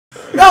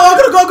No, I'm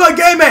gonna go Good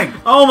Gaming!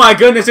 Oh my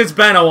goodness, it's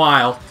been a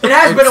while. It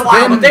has been a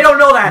while, but they don't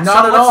know that,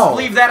 not so at let's all.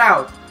 leave that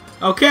out.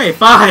 Okay,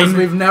 fine.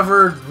 We've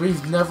never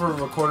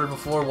recorded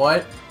before.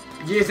 What?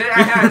 You said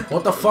I had.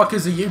 What the fuck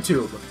is a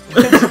YouTube?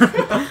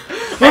 I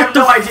have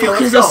no idea. Fuck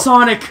Let's is go. a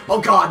Sonic?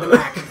 Oh god, the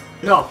Mac.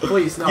 No,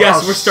 please, no.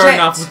 Yes, Oh, we're starting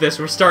shit. off with this.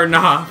 We're starting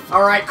off.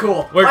 Alright,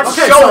 cool. Let's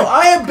Okay, show so it.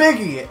 I am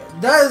Biggie.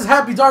 That is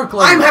Happy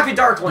Darkling. I'm Happy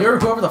Darkling. You're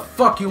whoever the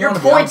fuck you You're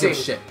want to be. I don't give a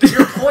pointing. shit.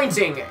 You're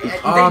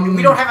pointing.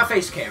 We don't have a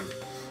face cam.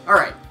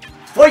 Alright.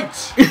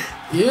 Fight!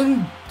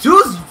 In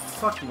just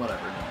fucking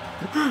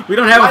whatever. We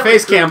don't have Why a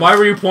face would you- cam. Why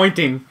were you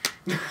pointing?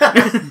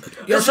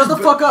 Yo, shut the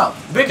fuck up.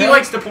 Biggie okay?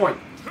 likes to point.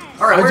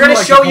 Alright, I we're do gonna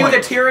like show to you point.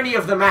 the tyranny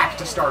of the Mac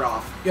to start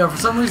off. Yeah, for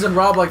some reason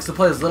Rob likes to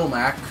play as Little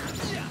Mac.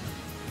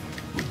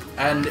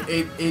 And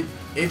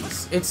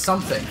it's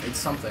something. It's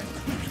something.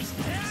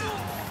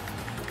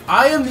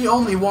 I am the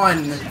only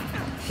one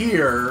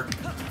here And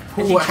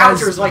who he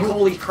counters has like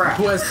holy crap.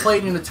 who has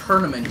played in a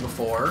tournament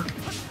before.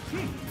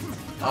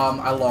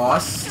 I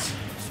lost.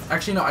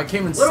 Actually, no, I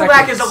came in Little second.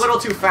 Mac is a little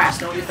too fast,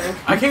 don't you think?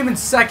 I came in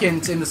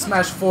second in the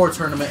Smash 4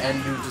 tournament, and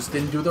you just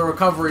didn't do the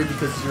recovery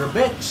because you're a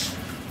bitch.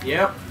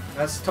 Yep.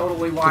 That's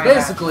totally why. So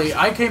basically,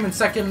 I came in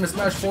second in the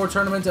Smash 4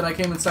 tournament, and I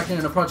came in second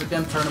in a Project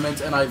M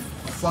tournament, and I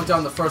flunked out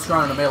in the first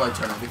round in a Melee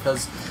tournament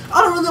because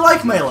I don't really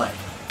like Melee.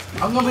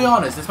 I'm gonna be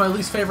honest, it's my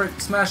least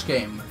favorite Smash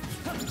game.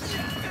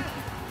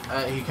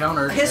 He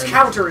countered. His and-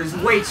 counter is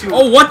way too.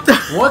 Oh, what the?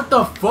 What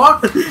the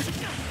fuck?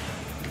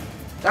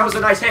 That was a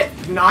nice hit.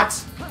 Not.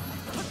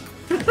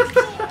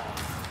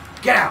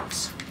 Get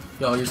out.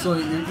 Yo, you're still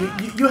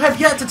you have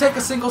yet to take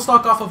a single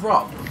stock off of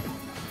Rob.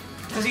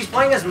 Because he's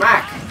playing as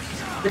Mac.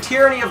 The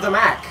tyranny of the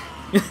Mac.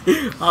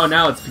 Oh,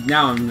 now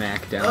I'm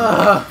Mac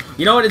down.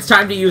 You know what? It's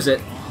time to use it.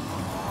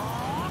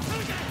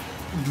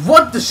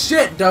 What the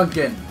shit,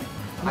 Duncan?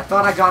 I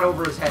thought I got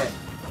over his head.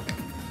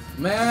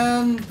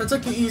 Man, that's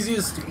like the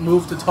easiest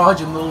move to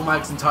dodge in Little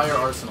Mac's entire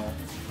arsenal.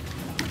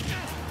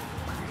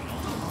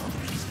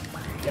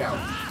 Get out.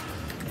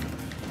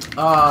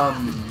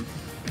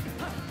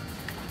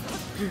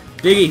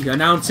 Biggie,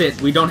 announce it.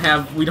 We don't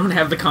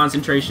have the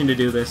concentration to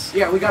do this.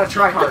 Yeah, we gotta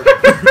try hard. We're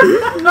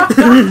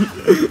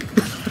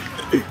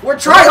What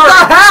trying the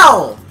hard.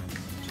 hell?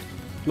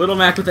 Little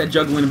Mac with that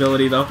juggling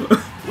ability, though.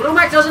 Little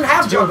Mac doesn't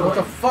have What juggling.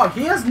 the fuck?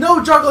 He has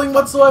no juggling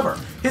whatsoever.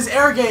 His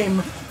air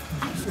game,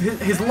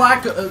 his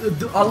lack,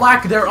 a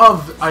lack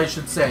thereof, I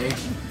should say,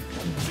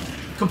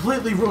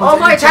 completely ruins. All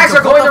my any attacks chance are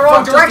of what going the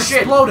wrong fuck just direction.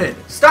 Exploded.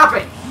 Stop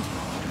it.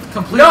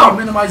 Completely No.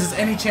 minimizes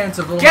any chance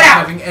of Little Get Mac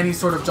out. having any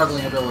sort of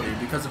juggling ability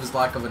because of his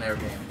lack of an air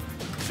game.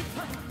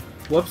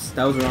 Whoops,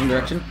 that was the wrong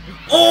direction.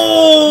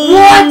 Oh!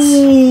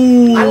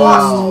 What? I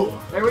Wow.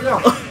 lost. There we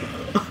go.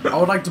 I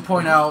would like to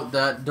point out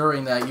that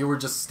during that you were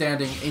just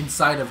standing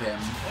inside of him.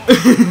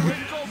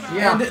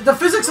 Yeah. And the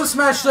physics of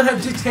Smash should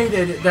have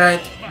dictated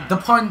that the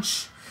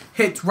punch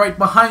hit right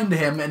behind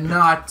him and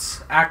not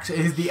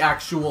the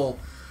actual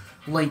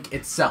Link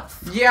itself.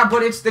 Yeah,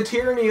 but it's the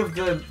tyranny of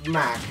the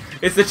Mac.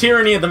 It's the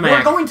tyranny of the We're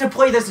Mac. going to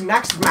play this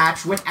next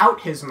match without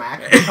his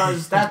Mac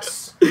because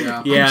that's.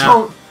 Yeah.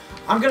 Yeah.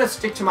 I'm gonna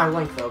stick to my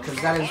Link though because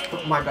that is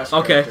my best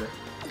Okay. character.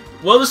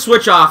 We'll just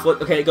switch off.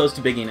 Okay, it goes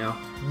to Biggie now.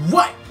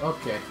 What?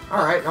 Okay.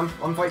 All right, I'm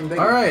fighting Biggie.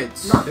 All right.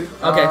 No, dude.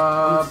 Okay.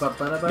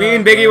 Me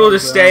and Biggie will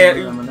just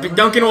stay.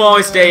 Duncan will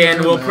always stay in.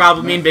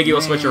 Me and Biggie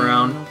will switch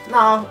around.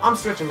 No, I'm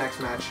switching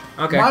next match.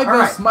 Okay.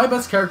 My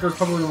best character is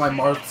probably my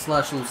Marth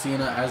 /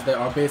 Lucina, as they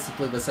are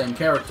basically the same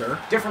character.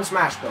 Different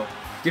Smash though.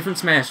 Different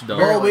Smash though.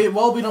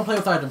 Well, we don't play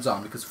with items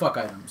on because fuck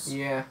items.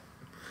 Yeah.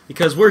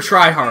 Because we're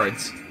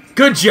tryhards.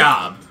 Good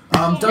job.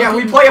 Duncan, Yeah,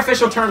 we play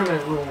official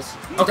tournament rules.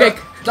 Okay,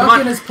 come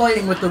Duncan on. is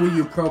playing with the Wii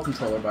U Pro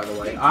controller, by the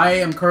way. I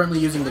am currently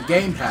using the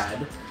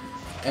gamepad.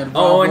 And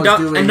Oh, Rob and,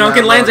 was doing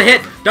Duncan that lands a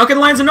work. hit. Duncan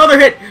lands another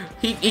hit.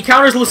 He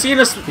counters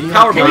Lucina's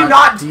power Can you block.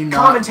 not Do you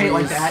not, commentate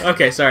like please? that?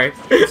 Okay, sorry.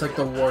 It's like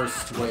the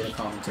worst way to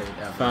commentate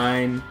ever.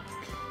 Fine.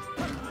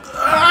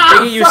 Ah,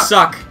 Biggie, you fuck!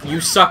 suck. You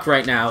suck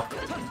right now.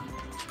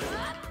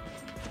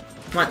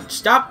 Come on,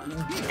 stop.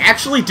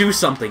 Actually do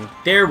something.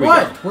 There we go.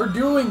 What? We're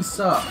doing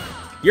stuff.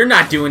 You're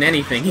not doing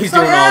anything. He's Yes,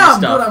 doing I all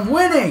am, the but stuff. I'm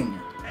winning.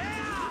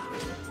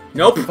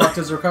 Nope. Fucked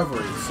his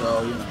recovery,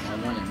 so you know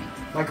I'm winning.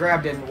 My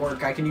grab didn't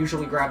work. I can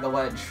usually grab the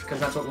ledge because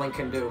that's what Link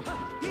can do.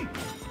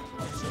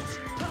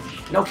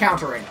 No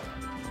countering.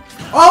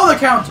 Oh, the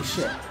counter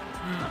shit.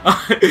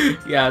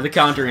 Yeah, the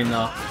countering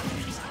though.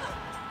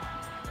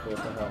 What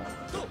the hell?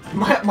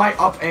 My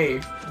up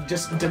A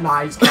just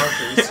denies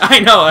counters. I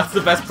know, that's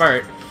the best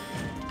part.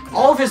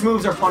 All of his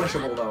moves are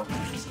punishable though.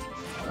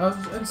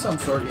 In some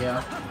sort,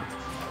 yeah.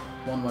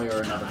 One way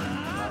or another,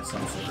 not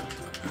some sort.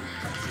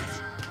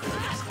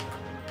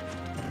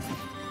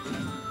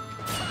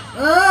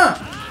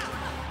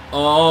 Ah!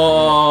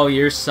 Oh,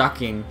 you're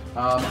sucking.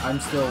 I'm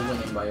still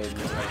winning by 8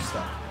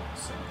 stuff.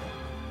 So.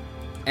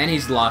 And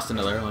he's lost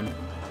another one.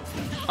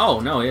 Oh,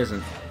 no, he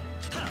isn't.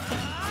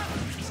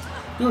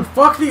 Dude,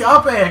 fuck the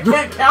up A! I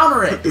can't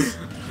counter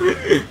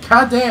it!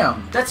 God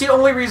damn. That's the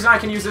only reason I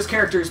can use this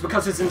character is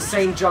because his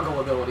insane juggle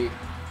ability.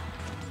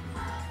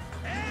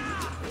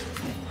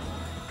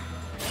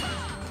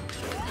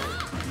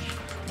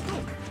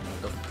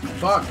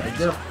 Fuck, I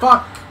did a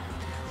fuck.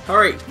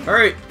 Hurry,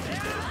 hurry.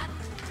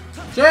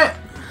 Shit.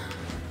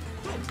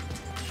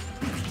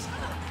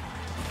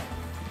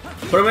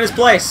 Put him in his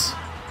place.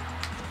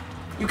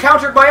 You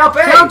countered my up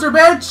A! Counter,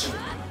 bitch!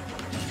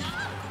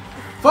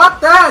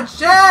 Fuck that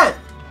shit!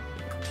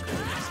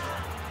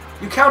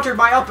 You countered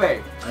my up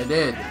A! I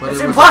did, but It's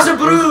it was,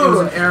 impossible! it was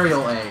an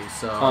aerial A,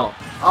 so... Oh.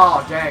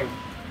 Oh, dang.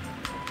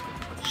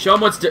 Show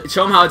him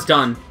show him how it's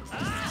done.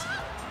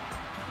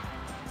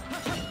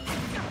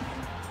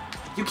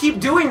 You keep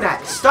doing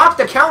that! Stop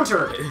the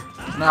counter!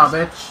 Nah,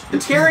 bitch. The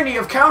tyranny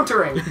of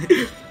countering!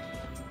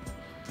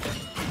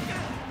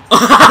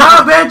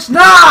 Nah, bitch,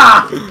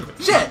 nah!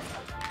 Shit!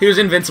 He was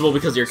invincible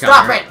because of your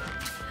Stop counter.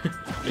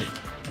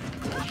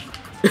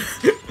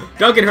 it!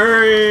 Duncan,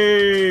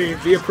 hurry!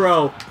 Be a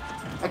pro.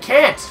 I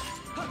can't!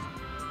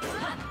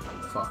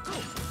 Fuck.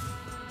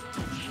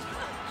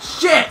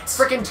 Shit!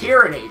 Frickin'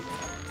 tyranny!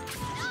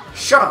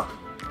 Shut up!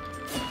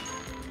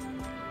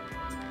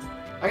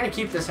 I'm gonna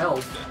keep this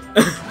held.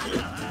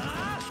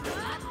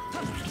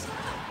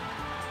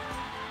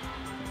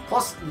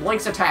 Plus,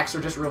 Link's attacks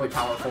are just really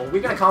powerful. We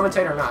gonna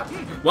commentate or not?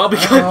 Well,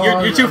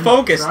 because you're too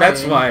focused,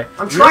 that's why.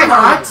 I'm trying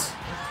hard!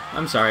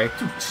 I'm sorry.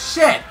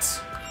 Shit!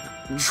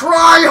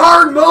 Try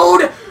hard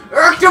mode!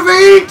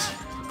 Activate!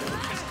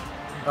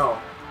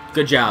 Oh.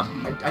 Good job.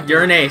 I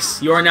You're an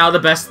ace. You are now the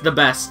best of the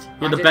best.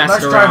 You're the best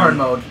Let's around. try hard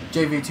mode.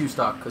 JV2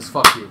 stock, because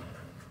fuck you.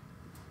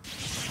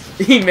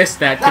 He missed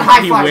that. That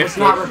high He five whiffed was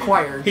not it.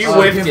 required. He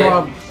whiffed give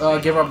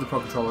it. Give her up the Pro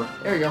Controller.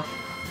 There you go.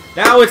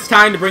 Now it's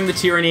time to bring the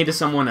tyranny to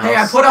someone else. Hey,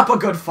 I put up a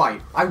good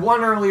fight. I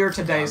won earlier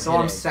today, so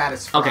I'm Okay.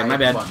 satisfied. Okay, my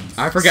bad. Buttons.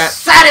 I forgot.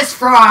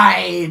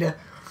 Satisfied!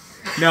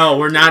 No,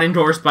 we're not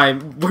endorsed by.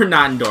 We're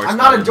not endorsed. I'm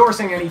by not them.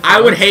 endorsing anything. I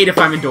would hate if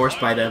I'm endorsed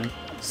by them.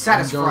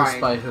 Satisfying.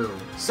 Endorsed by who?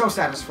 So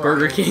satisfying.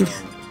 Burger King.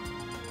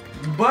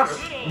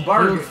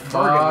 Burger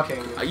Fuck.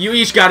 King. You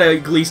each gotta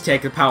at least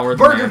take the power of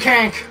the Burger match.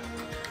 King!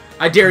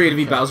 I dare you to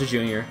be Bowser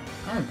Jr.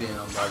 I'm being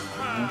on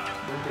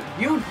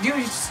Bowser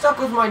You stuck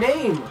with my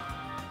name.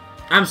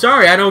 I'm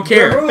sorry, I don't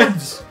care.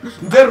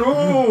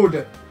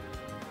 Darude!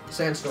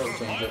 Sandstorm.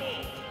 Change it.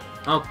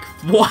 Oh,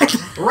 what?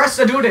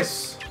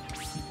 Residudis!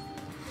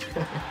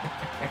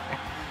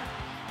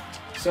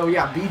 So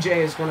yeah, BJ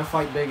is gonna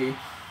fight Biggie.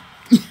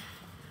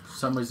 For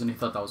some reason he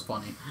thought that was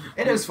funny.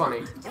 It is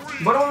funny,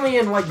 but only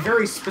in like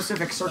very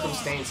specific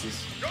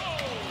circumstances.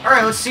 All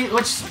right, let's see.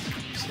 Let's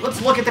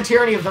look at the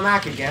tyranny of the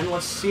Mac again.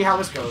 Let's see how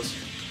this goes.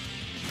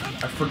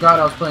 I forgot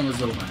I was playing as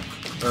Little Mac.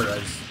 Or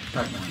as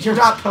Pac-Man. You're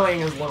not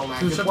playing as Little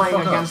Mac. Dude, You're shut the playing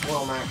fuck up. against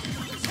Little Mac.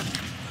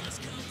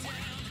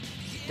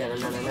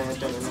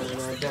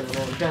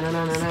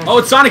 Oh,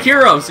 it's Sonic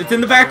Heroes. It's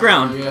in the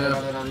background. Yeah.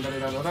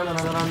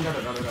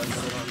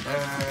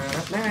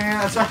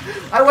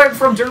 I went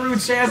from Darude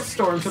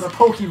Sandstorm to the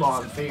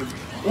Pokemon theme.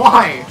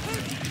 Why?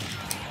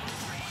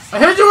 I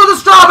hit you with a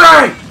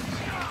strawberry!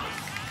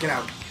 Get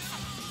out.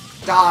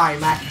 Die,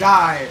 Mac,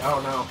 die.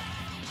 Oh no.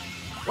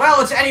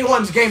 Well, it's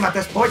anyone's game at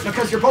this point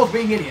because you're both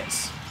being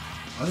idiots.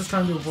 I was just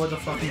trying to avoid the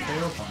fucking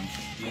KO punch.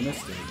 You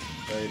missed it.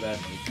 Very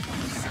badly.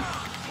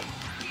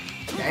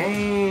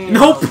 Dang.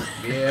 Nope.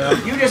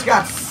 Yeah. You just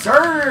got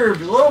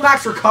served! Little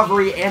Mac's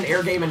recovery and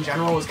air game in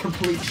general is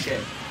complete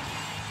shit.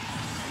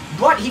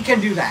 But he can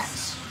do that.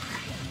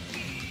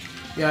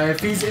 Yeah, if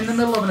he's in the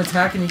middle of an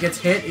attack and he gets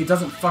hit, it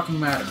doesn't fucking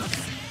matter.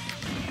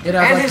 It And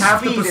has like his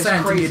half the speed is percent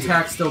and the crazy.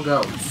 attack still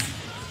goes.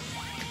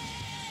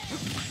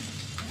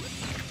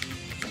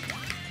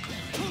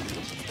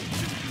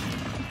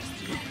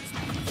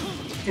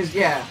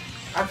 Yeah,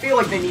 I feel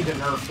like they need to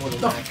nerf Little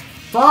The Mac.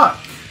 fuck?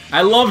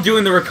 I love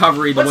doing the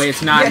recovery the Let's- way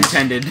it's not yes.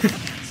 intended.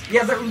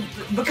 Yeah,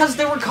 because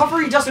the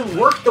recovery doesn't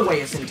work the way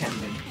it's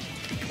intended.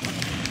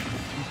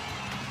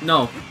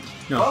 No.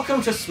 No.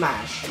 Welcome to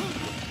Smash.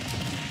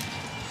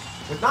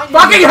 With 90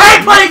 Fucking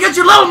hate playing against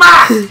you, Little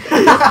Mac!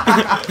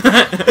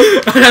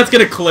 That's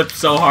gonna clip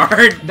so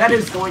hard. That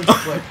is going to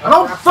flip. I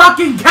don't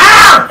fucking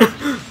care!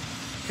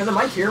 Can the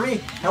mic hear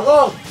me?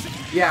 Hello?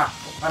 Yeah,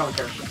 I don't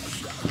care.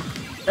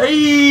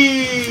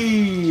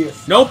 Hey!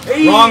 Nope.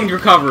 Hey. Wrong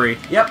recovery.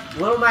 Yep,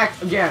 Little Mac,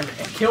 again,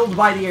 killed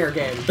by the air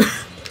game.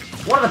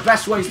 One of the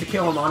best ways to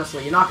kill him,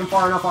 honestly. You knock him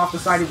far enough off the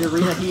side of the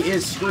arena, he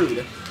is screwed.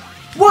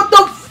 What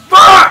the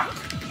fuck?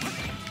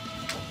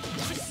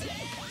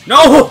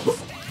 No!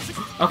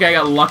 Okay, I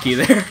got lucky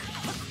there.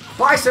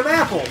 Buy some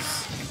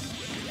apples!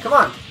 Come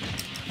on.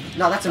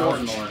 No, that's an That was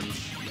orange. an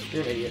orange.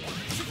 You're an idiot.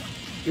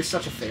 You're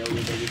such a failure,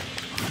 Biggie.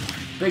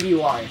 Biggie,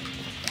 why?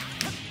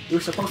 You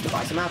were supposed to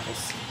buy some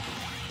apples.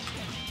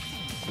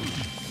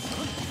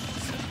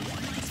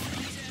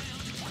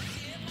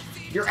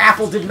 Your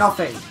apple did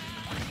nothing.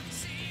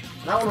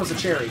 That one was a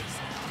cherry.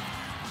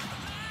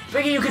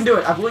 Biggie, you can do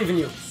it. I believe in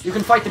you. You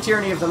can fight the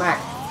tyranny of the Mac.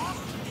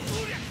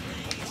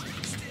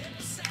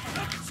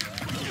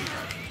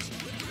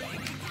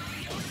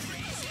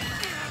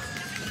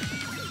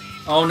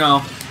 Oh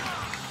no.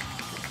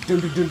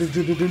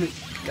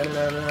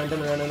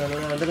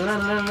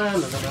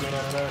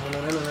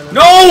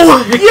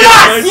 No!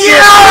 Yes!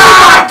 Yes!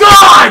 Oh my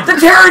god! The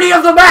tyranny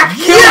of the Mac!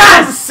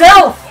 Yes!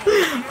 Self!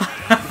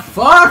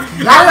 Fuck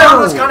That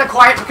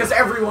quiet because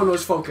everyone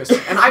was focused,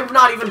 and I'm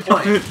not even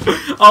playing.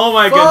 Oh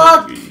my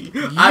Fuck goodness.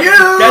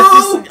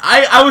 you!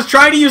 I was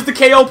trying to use the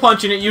KO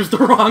punch and it used the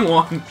wrong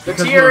one. The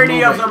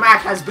tyranny of the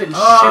Mac has been shit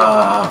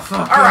on.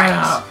 fuck Alright,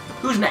 yeah.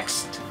 who's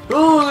next?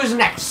 Who's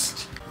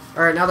next?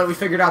 Alright, now that we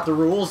figured out the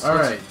rules,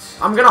 Alright.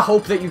 I'm gonna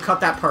hope that you cut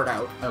that part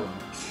out. I won't.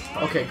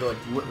 Okay, good.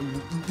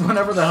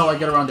 Whenever the hell I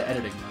get around to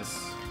editing this.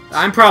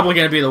 I'm probably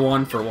gonna be the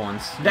one for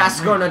once. That's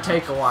gonna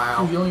take a Oh,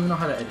 while. you don't even know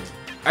how to edit.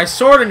 I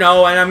sort of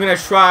know, and I'm gonna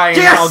try, and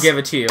Yes! I'll give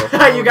it to you. You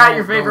got your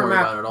Don't favorite worry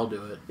map. about it, I'll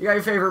do it. You got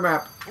your favorite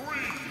map.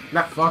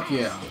 Fuck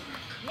yeah.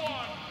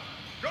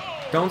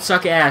 Don't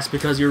suck ass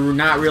because you're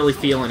not really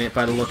feeling it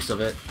by the looks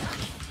of it.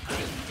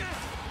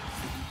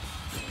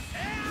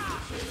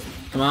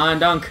 Come on,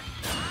 Dunk.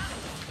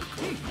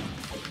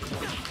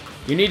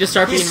 You need to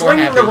start He's being more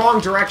swinging happy. the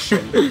wrong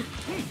direction.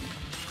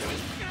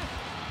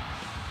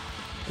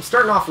 I'm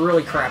starting off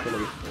really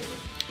crappily.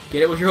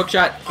 Get it with your hook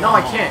shot. No,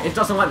 I can't. It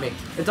doesn't let me.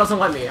 It doesn't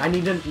let me. I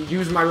need to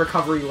use my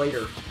recovery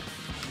later.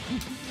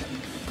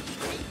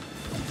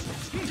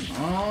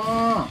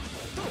 Oh.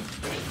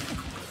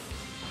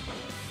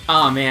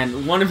 Oh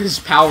man, one of his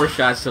power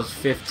shots does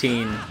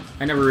 15.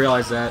 I never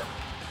realized that.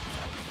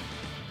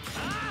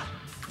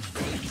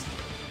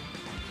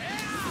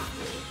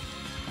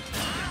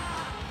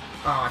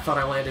 Oh, I thought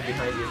I landed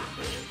behind you.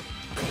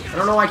 I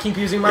don't know why I keep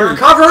using my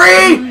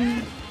recovery!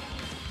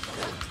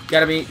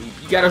 You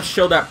gotta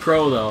show that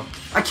pro though.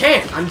 I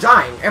can't. I'm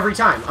dying every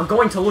time. I'm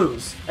going to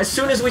lose. As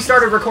soon as we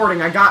started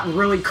recording, I got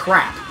really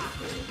crap.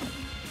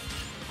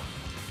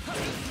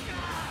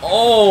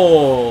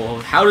 Oh,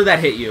 how did that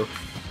hit you?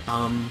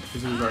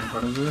 Is he right in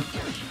front of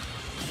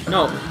you?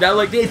 No, that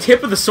like the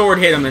tip of the sword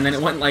hit him, and then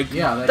it went like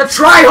Yeah, The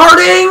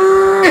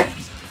tryharding!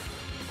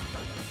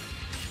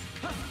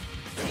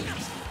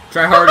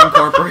 Try Hard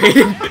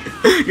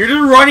Incorporated. You're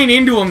just running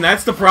into him.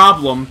 That's the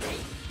problem.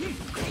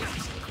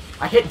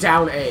 I hit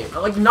down A.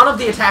 Like, none of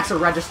the attacks are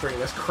registering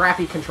this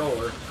crappy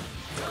controller.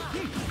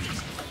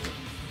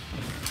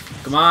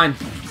 Come on,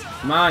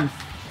 come on,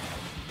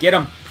 get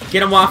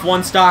him off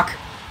one stock.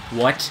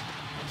 What?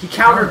 He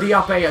countered the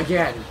up A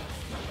again.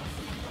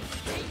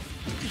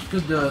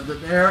 Because the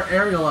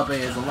aerial up A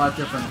is a lot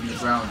different than the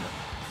ground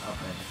up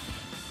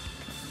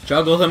A.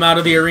 Juggle him out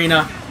of the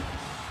arena.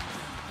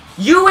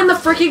 You and the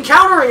freaking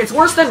countering! It's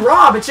worse than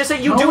Rob! It's just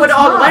that you No, do it it's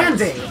on not.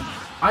 landing!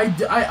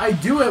 I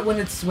do it when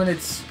it's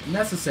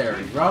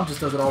necessary. Rob just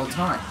does it all the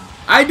time.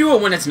 I do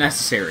it when it's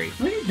necessary.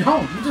 No, you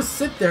don't. You just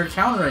sit there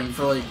countering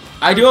for like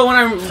I do it when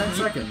I'm 10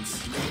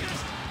 seconds.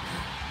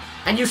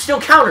 And you still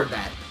countered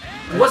that.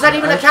 Was that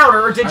even a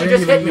counter, or did you I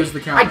just didn't hit even me? use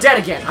the counter. I'm dead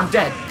again. I'm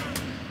dead.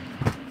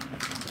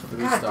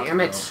 God Stuff, damn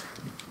it.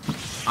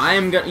 I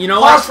am gonna. You know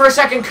Pause what? for a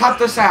second, cut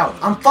this out.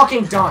 I'm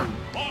fucking done.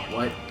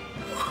 What?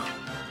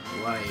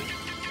 Why?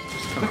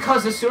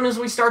 Because as soon as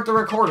we start the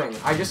recording,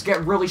 I just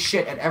get really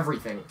shit at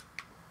everything.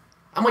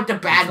 I'm like the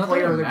bad It's not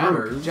player that of it the group,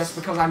 matters. just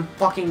because I'm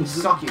fucking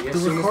sucky as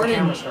soon as the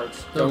camera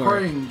starts. The Don't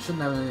worry. recording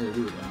shouldn't have anything to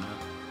do with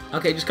that.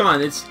 Okay, just come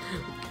on. It's.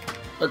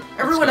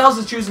 Everyone else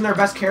is choosing their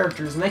best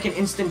characters, and they can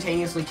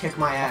instantaneously kick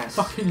my ass.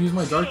 Fucking use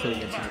my dark kit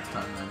against you next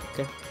time, man.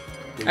 Okay.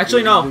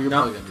 Actually, no, You're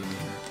no. probably gonna do me here.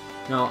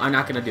 No, I'm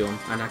not gonna do him.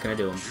 I'm not gonna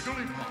do him.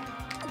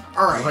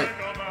 Alright.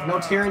 What? No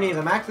Tyranny of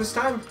the Mac this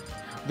time?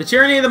 The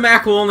tyranny of the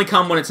Mac will only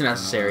come when it's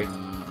necessary.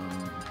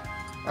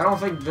 I don't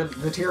think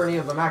the Tyranny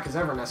of the Mac is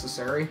ever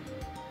necessary.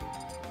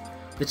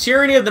 The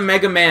tyranny of the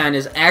Mega Man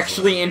is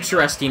actually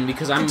interesting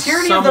because I'm The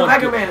Tyranny of the somewhat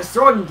Mega good- Man is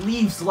throwing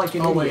leaves like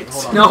an Oh idiot. wait,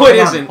 hold on. No, Hold it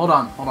on, isn't. Hold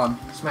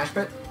on. Smash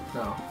Pit?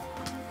 No.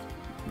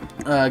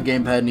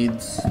 Gamepad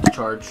needs to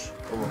charge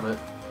a little bit.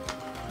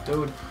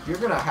 Dude, you're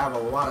gonna have a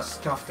lot of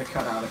stuff to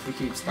cut out if we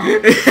keep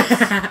stopping.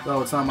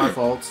 No, it's not my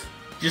fault.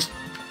 Just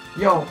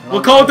Yo,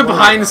 we'll call it the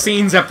behind the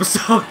scenes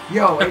episode.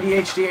 yo,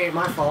 ADHD ain't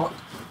my fault.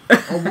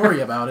 Don't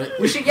worry about it.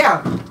 We should,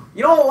 yeah.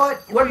 You know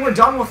what? When we're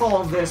done with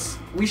all of this,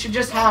 we should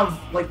just have,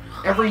 like,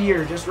 every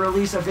year, just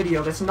release a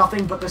video that's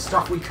nothing but the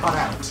stuff we cut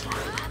out.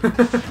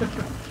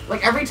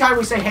 Like, every time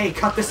we say, hey,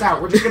 cut this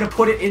out, we're just gonna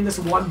put it in this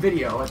one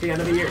video at the end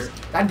of the year.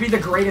 That'd be the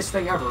greatest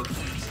thing ever.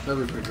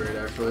 That'd be pretty great,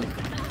 actually.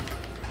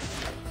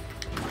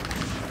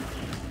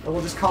 And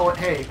we'll just call it,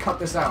 hey, cut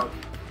this out.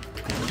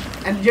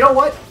 And you know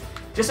what?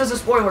 Just as a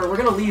spoiler, we're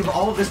gonna leave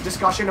all of this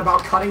discussion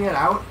about cutting it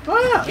out Oh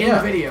yeah, in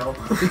the video.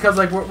 Because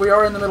like we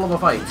are in the middle of a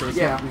fight, so we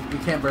Yeah. can't, we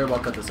can't very well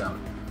cut this out.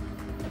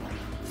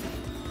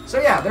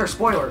 So yeah, there's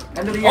spoiler.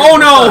 End of the year. Oh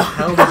no!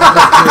 Hell did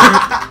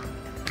I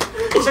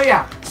So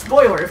yeah,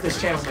 spoiler, if this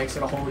channel makes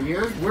it a whole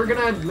year, we're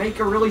gonna make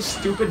a really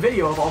stupid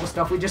video of all the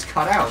stuff we just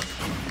cut out.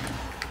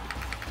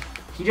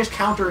 He just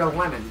countered a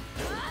lemon.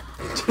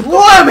 do?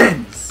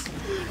 Lemons!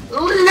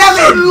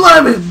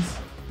 Lemons!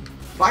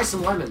 Buy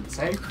some lemons,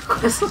 hey?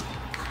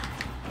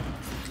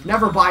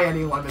 Never buy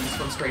any lemons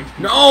from strange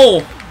people.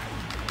 No!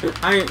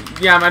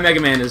 Yeah, my Mega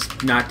Man is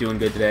not doing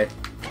good today.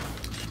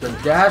 The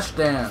dash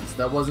dance.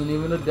 That wasn't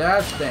even a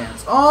dash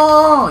dance.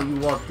 Oh, you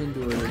walked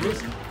into it. It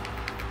isn't.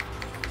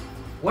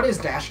 What is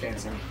dash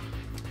dancing?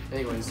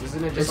 Anyways,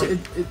 isn't it just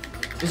It's like...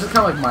 it's just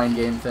kind of like mind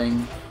game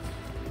thing.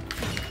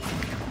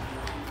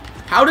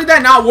 How did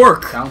that not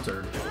work?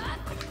 Countered.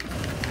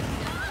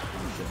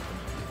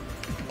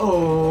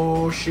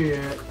 Oh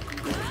shit.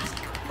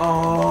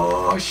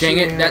 Oh shit.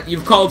 Dang it! That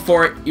you've called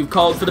for it. You've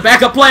called for the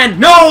backup plan.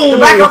 No.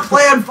 The backup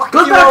plan. Fuck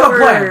Good you backup over.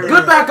 plan.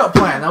 Good backup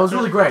plan. That was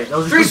really great. That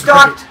was 3 really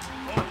stuck.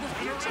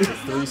 great.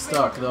 3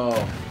 stuck though.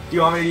 Do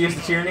you want me to use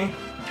the tyranny?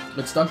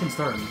 It's Duncan's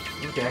turn.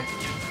 Okay.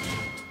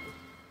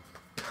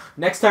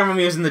 Next time I'm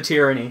using the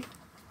tyranny.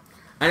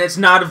 And it's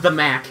not of the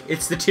Mac.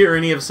 It's the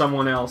tyranny of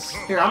someone else.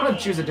 Here, I'm gonna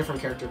choose a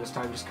different character this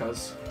time, just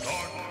cause.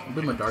 I'll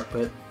be my dark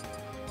pit.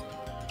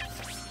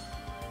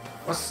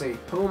 Let's see.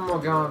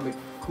 Who's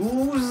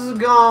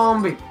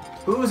gonna be?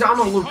 I'm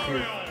a Luke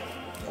here.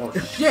 Oh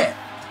shit!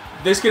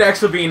 This could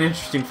actually be an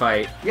interesting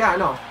fight. Yeah, I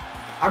know.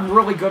 I'm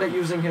really good at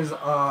using his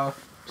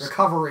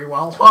recovery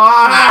well. No,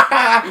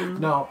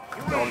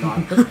 I'm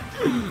not.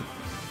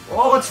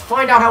 Well, let's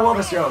find out how well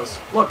this goes.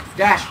 Look,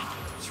 Dash.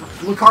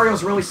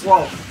 Lucario's really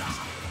slow.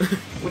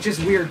 Which is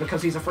weird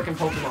because he's a freaking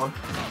Pokemon.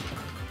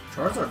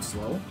 Charizard's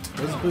slow. What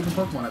does freaking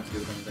Pokemon have to do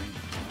with anything?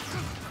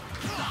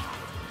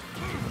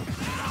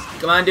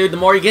 Come on, dude. The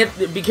more you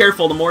get, be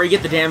careful. The more you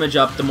get the damage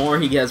up, the more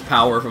he has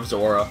power from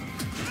Zora.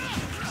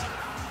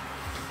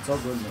 It's all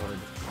good mode.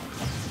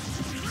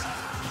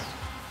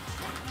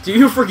 Do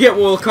you forget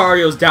what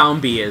Lucario's down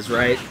B is,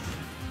 right?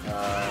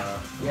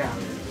 Yeah.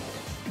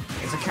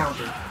 It's a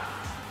counter.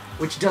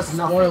 Which does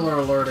nothing. Spoiler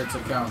alert, it's a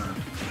counter.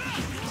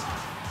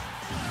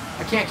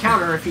 I can't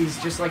counter if he's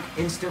just like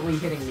instantly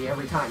hitting me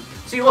every time.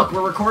 See, look,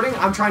 we're recording.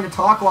 I'm trying to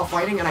talk while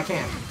fighting, and I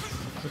can't.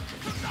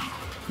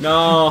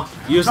 No,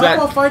 use Talk that.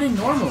 about fighting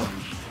normally.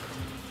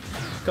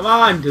 Come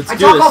on, let's I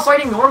do talk this. about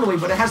fighting normally,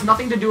 but it has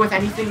nothing to do with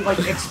anything like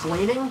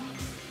explaining.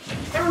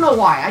 I don't know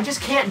why. I just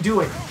can't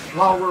do it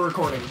while we're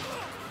recording.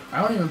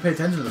 I don't even pay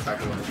attention to the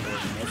fact that we're recording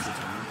most of the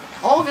time.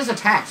 All of his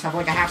attacks have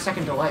like a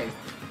half-second delay.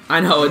 I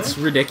know, it's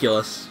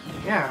ridiculous.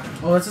 Yeah.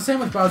 Oh, it's the same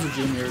with Bowser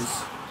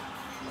Jr.'s.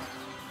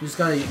 You just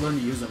gotta learn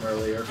to use them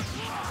earlier.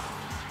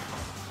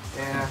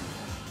 Yeah.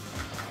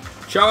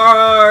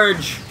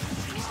 Charge!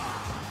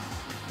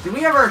 Did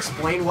we ever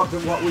explain what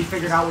we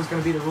figured out was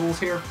going to be the rules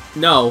here?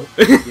 No.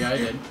 Yeah, I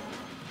did.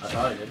 I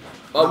thought I did.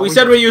 We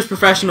said we use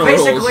professional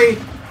rules. Basically,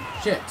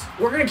 Shit.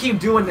 we're gonna keep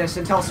doing this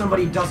until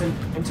somebody doesn't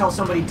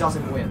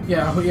win.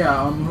 Yeah,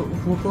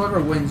 whoever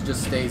wins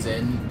just stays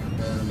in,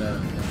 and the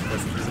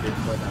person who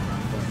didn't play that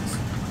round wins.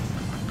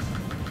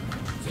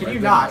 So Can I you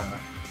think, not?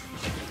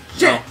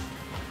 Shit!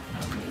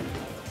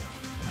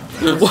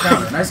 Nice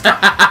counter, nice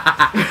counter.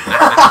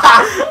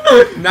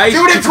 Nice.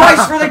 Doing it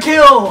twice for the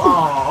kill!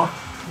 Aww.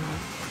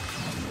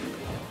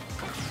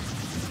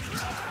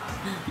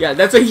 Yeah,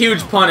 that's a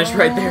huge punish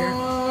right there.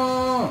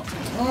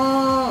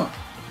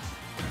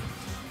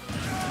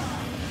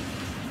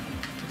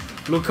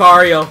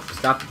 Lucario,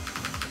 stop.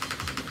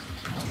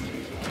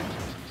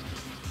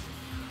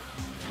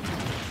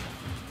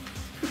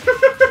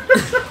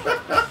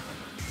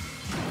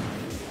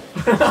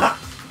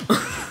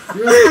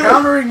 You're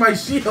countering my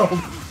shield.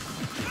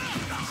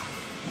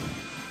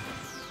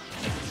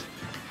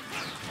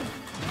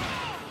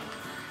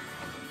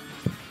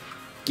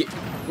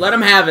 Let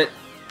him have it.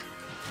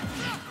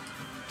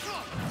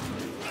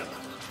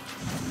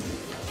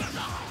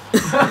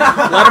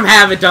 Let him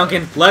have it,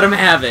 Duncan. Let him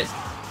have it.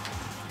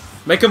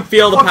 Make him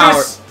feel the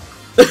Focus.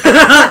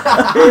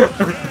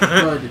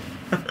 power.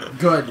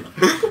 Good.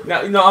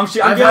 No, I'm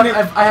I giving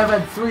have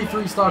had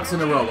 3 stocks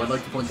in a row. I'd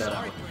like to point that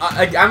out.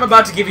 I'm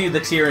about to give you the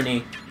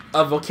tyranny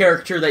of a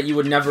character that you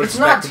would never It's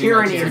expect not to be my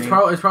tyranny. tyranny.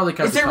 It's probably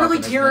Is it really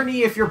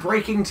tyranny if you're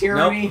breaking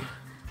tyranny? Nope.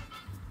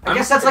 I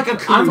guess that's like a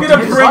coup. I'm gonna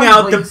Hit the bring button,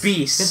 out the please.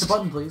 beast. Hit the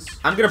button, please.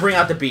 I'm gonna bring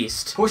out the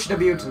beast. Push the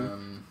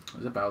button.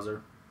 Is it Bowser?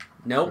 Or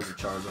Nope. is it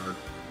Charizard?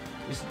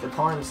 It's the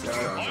Parms though.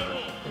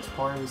 Charizard. It's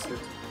Parms.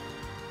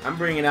 I'm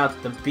bringing out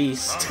the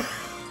beast.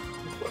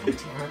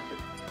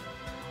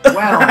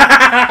 Well,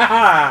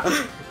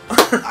 I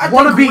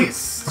What a think we-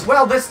 beast!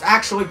 Well, this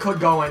actually could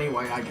go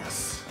anyway, I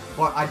guess.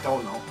 But I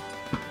don't know.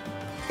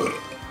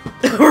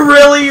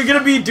 Really? You're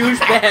gonna be a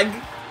douchebag?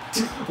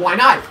 Why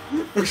not?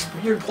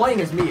 You're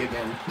playing as me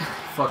again.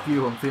 Fuck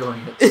you, I'm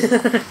feeling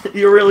it.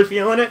 You're really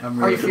feeling it? I'm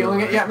Are really you feeling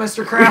it yet,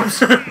 Mr. Krabs?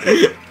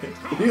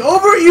 The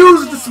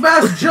overused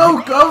Smash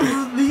joke of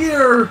the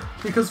year!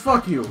 Because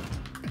fuck you.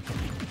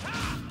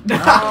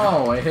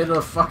 No, I hit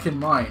a fucking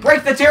mine.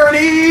 Break the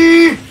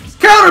tyranny!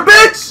 Counter,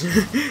 bitch!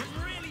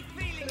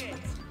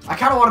 I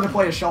kind of wanted to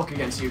play a Shulk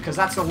against you, because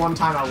that's the one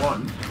time I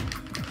won.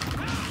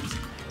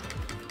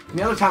 And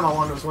the other time I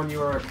won was when you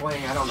were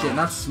playing, I don't know. Shit,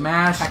 not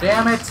Smash,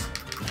 damn it!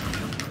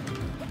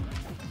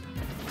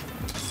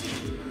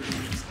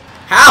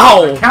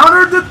 How?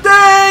 Countered the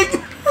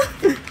thing!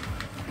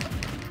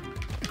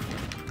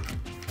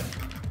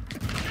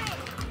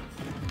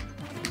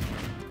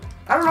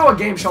 I don't know what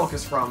game Shulk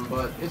is from,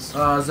 but it's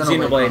Xenoblade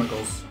Xenoblade.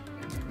 Chronicles.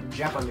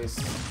 Japanese.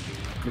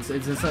 It's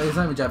not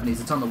even Japanese,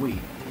 it's on the Wii.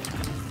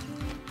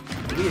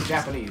 He is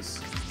Japanese.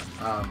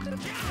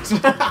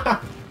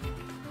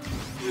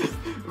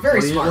 Very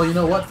Well, smart. well, you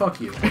know what? Fuck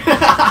you.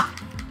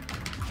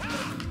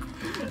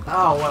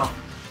 Oh, well.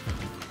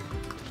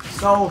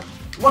 So,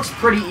 looks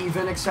pretty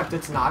even, except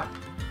it's not.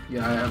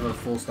 Yeah, I have a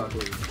full stock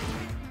lead.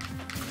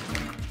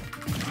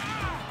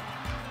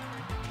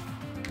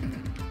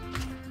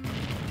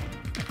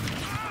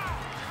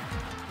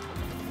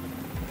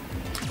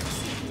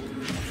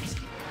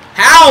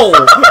 How?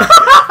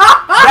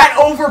 That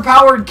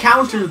overpowered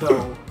counter,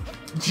 though.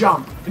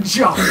 Jump.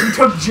 Jump. You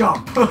took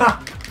jump.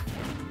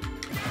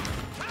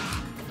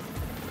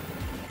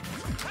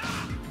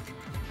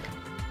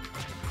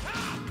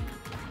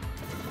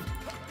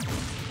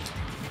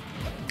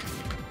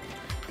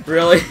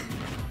 Really?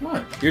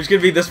 What? You're just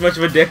gonna be this much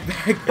of a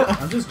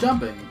dickbag? I'm just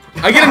jumping.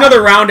 I get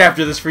another round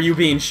after this for you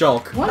being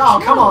Shulk. What? No,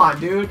 come on,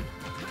 dude.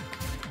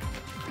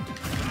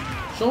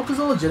 Shulk is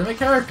a legitimate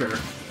character.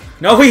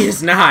 No, he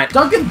is not.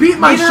 Duncan beat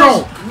my Neither is-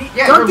 Shulk!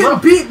 yeah, Duncan you're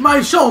wrong. beat my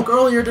Shulk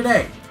earlier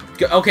today.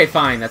 Okay,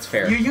 fine, that's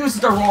fair. You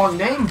used the wrong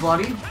name,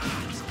 buddy.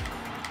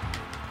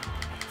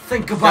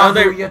 Think about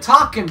Now who you're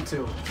talking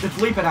to. Just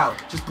bleep it out.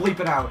 Just bleep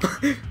it out.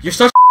 You're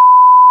such.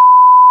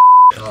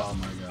 Oh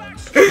my god.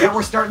 Yeah,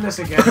 we're starting this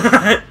again.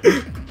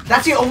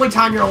 That's the only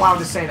time you're allowed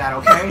to say that,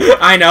 okay?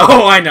 I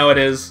know it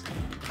is.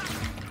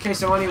 Okay,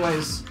 so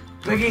anyways,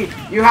 Biggie,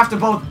 you have to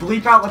both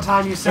bleep out the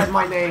time you said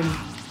my name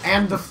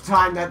and the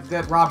time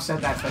that Rob said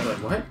that thing. Wait,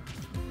 what?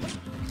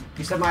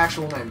 You said my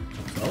actual name.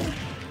 Oh?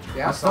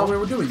 Yeah, I thought we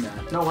were doing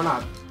that. No, we're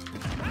not.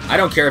 I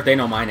don't care if they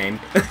know my name.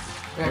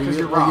 Yeah, because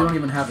you're Well, you Rob. don't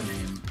even have a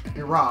name.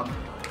 You're Rob.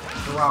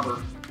 You're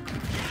Robber.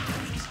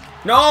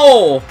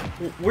 No!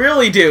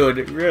 Really,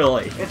 dude?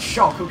 Really? It's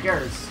Shulk, who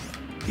cares?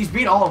 He's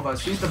beat all of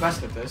us. He's the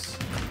best at this.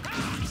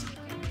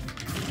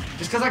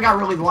 Just because I got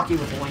really lucky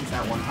with Link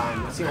that one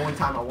time. That's the only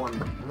time I won.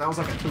 And that was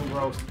like a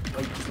 2-row,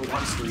 like, just a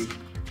luck streak.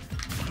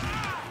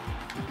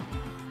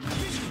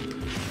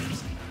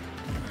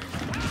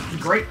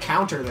 Great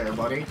counter there,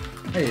 buddy.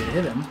 Hey, it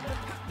hit him.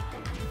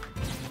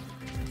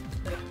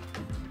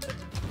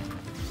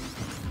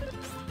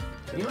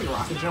 Can you, like,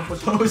 rocket jump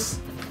with those?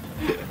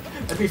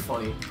 That'd be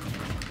funny.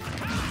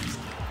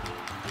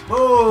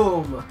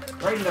 Boom!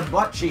 Right in the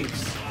butt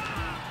cheeks.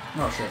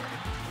 Oh shit.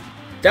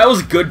 That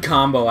was a good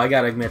combo, I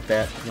gotta admit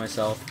that to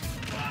myself.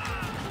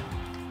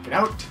 Get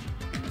out.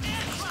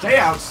 Stay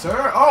out,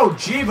 sir. Oh,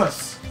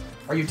 Jeebus.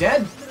 Are you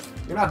dead?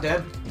 You're not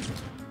dead.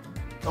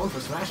 Going for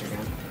Smash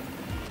again.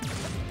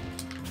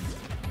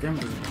 Damn,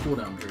 there's a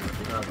cooldown period. I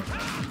forgot about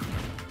that.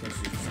 Can't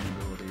use the same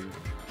ability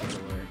right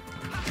away.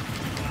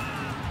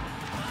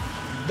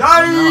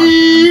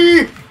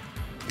 Die!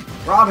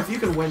 Rob, if you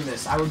could win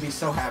this, I would be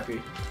so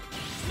happy.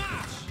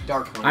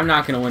 Darkling. I'm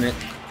not gonna win it.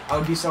 I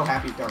would be so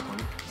happy,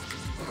 Darkling.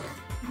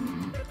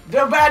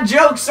 The bad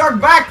jokes are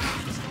back!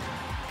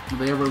 Do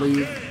they ever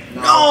leave?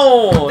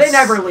 No! They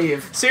never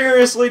leave.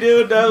 Seriously,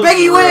 dude? That was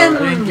Biggie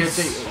brutal. wins!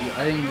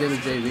 I didn't get a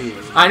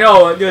JV. I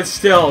know, dude,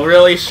 still,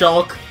 really,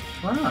 Shulk?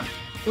 Why not?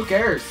 Who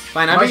cares?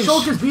 Fine, My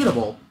Shulk is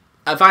beatable.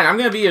 Fine, I'm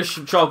gonna be a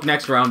Shulk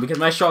next round because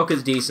my Shulk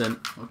is decent.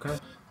 Okay.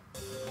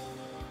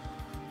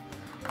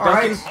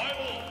 Alright.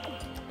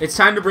 It's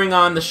time to bring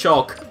on the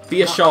Shulk.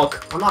 Be a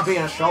Shulk. I'm not being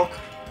a Shulk.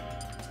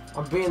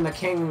 I'm being the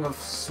king of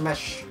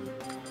Smash.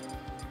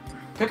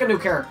 Pick a new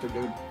character,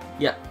 dude.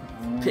 Yeah.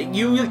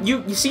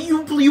 You see,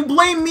 you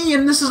blame me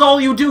and this is all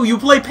you do. You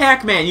play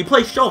Pac-Man, you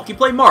play Shulk, you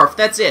play Marth,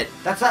 that's it.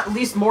 That's at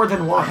least more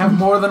than one. I have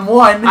more than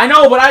one. I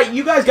know, but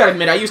you guys gotta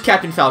admit, I use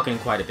Captain Falcon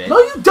quite a bit. No,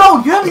 you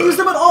don't. You haven't used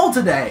them at all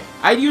today.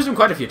 I used him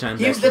quite a few times,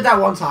 He actually. did that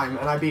one time,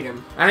 and I beat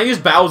him. And I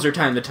used Bowser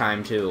time to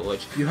time, too,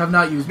 which... You have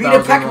not used Beat a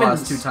Bowser in the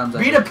last 2 Peckmans! times.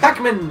 Beat a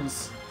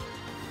Peckmans!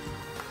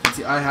 Let's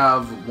see, I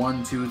have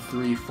 1, 2,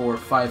 3, 4,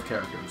 5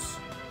 characters.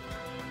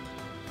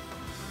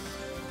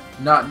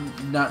 Not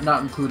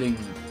including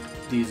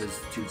these as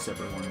 2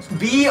 separate ones.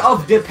 Be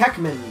of the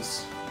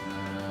Peckmans.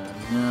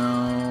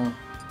 No.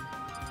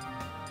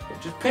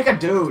 Just pick a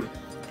dude.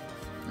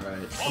 Right.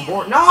 I'm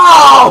bored.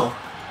 No!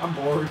 I'm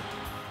bored.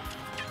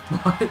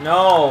 What?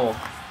 No.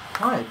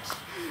 What?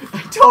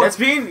 I don't. That's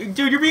being...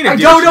 Dude, you're being a I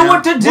douche don't know now.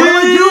 what to do. What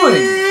am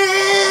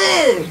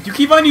I doing? You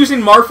keep on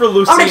using Marth for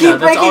Lucina. I'm gonna keep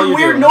That's all making you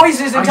weird do.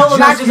 noises until the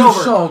match is I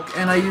just over. used Shulk,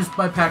 and I used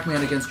my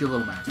Pac-Man against your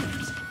little Mac.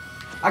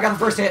 I got the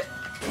first hit.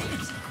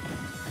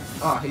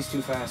 Oh, he's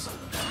too fast.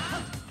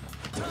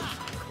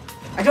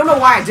 I don't know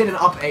why I did an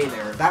up A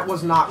there. That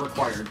was not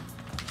required.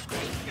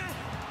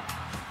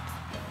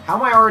 How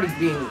am I already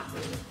being...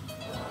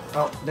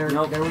 Oh, there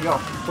we go.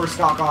 First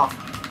stock off.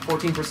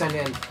 14%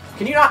 in.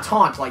 Can you not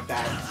taunt like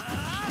that?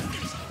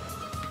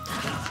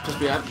 Just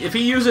be, if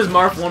he uses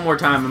Marth one more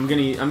time, I'm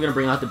gonna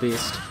bring out the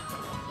Beast.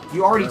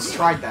 You already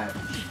tried that.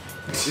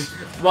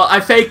 Well, I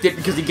faked it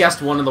because he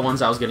guessed one of the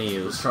ones I was gonna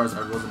use.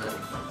 Charizard, wasn't it?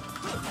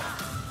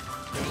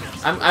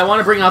 I want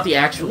to bring out the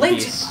actual Link,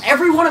 Beast.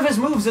 every one of his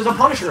moves is a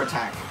Punisher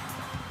attack.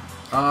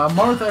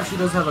 Marth actually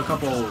does have a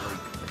couple,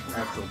 like,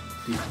 actual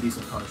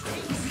decent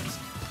punishments.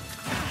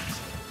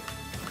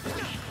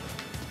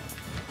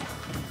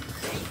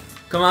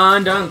 Come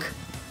on, Dunk.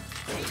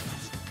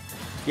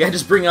 Yeah,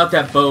 just bring out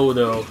that bow,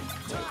 though.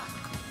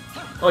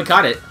 Oh, I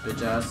caught it.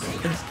 Bitch ass.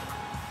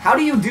 How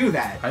do you do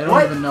that? I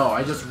don't even know.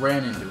 I just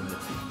ran into it.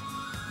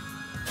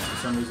 For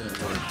some reason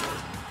it worked.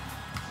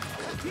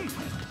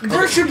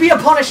 There should be a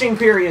punishing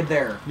period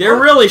there. There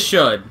really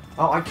should.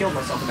 Oh, I killed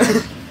myself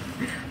again.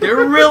 There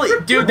really...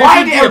 Dude, there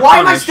Why, should be a why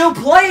am I punish. still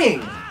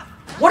playing?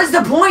 What is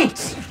the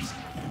point?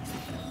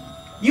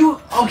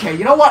 Okay,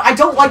 you know what? I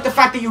don't like the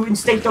fact that you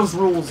instate those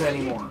rules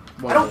anymore.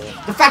 I don't.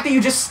 The fact that you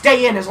just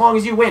stay in as long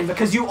as you win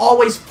because you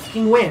always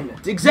fucking win.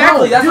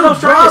 Exactly. That's dude, what I was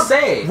trying to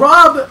say.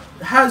 Rob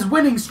has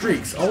winning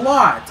streaks a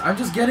lot. I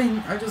just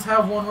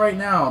have one right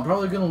now. I'm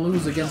probably gonna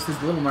lose against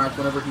his little Marth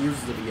whenever he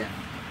uses it again.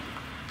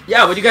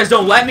 Yeah, but you guys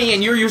don't let me,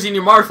 and you're using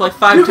your Marth like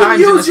 5 You can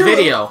times in use this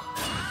video.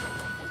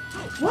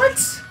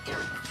 What?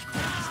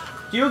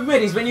 You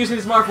admit he's been using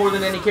his Marth more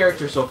than any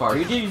character so far.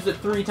 You did use it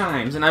 3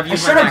 times, and I've I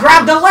used should my have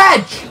grabbed the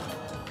ledge.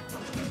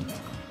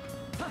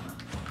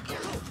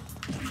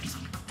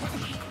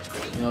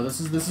 You know,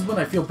 this is when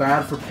I feel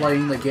bad for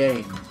playing the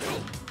game.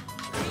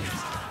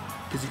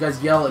 Because you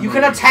guys yell at me. You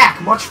can attack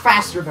much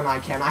faster than I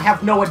can. I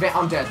have no advantage.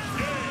 I'm dead.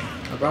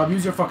 Rob,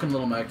 use your fucking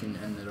little mech and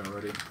end it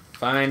already.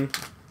 Fine.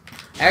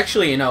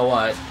 Actually, you know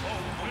what?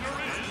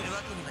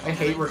 I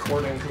hate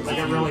recording because I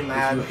get really If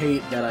mad. you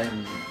hate that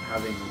I'm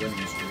having a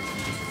winning streak,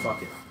 then just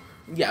fuck it.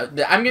 Yeah,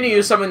 I'm gonna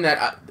use something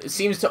that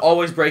seems to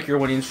always break your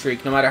winning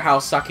streak, no matter how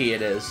sucky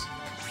it is.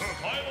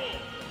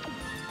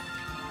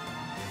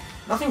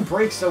 Nothing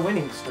breaks a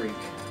winning streak.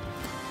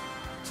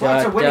 It's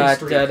not a winning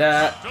streak.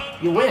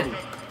 You win.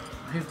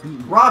 I have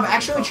beaten Rob,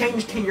 actually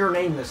change to your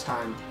name this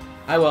time.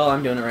 I will.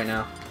 I'm doing it right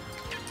now.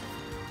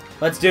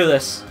 Let's do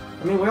this.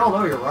 I mean, we all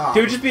know you're Rob.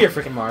 Dude, just be a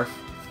freaking Marth.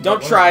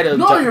 Don't try to.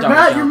 No, you're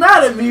mad. You're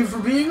mad at me for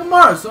being a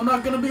Marth, so I'm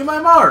not gonna be my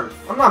Marth.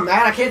 I'm not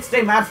mad. I can't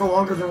stay mad for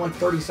longer than like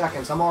 30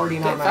 seconds. I'm already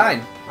not Okay,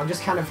 mad. fine. I'm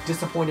just kind of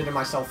disappointed in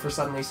myself for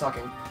suddenly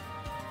sucking.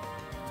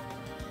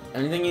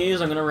 Anything you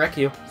use, I'm gonna wreck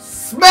you.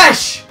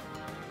 Smash!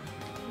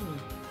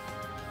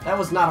 That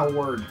was not a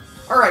word.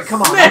 Alright,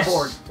 come on, Smash! I'm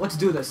bored. Let's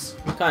do this.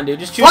 Come on, dude.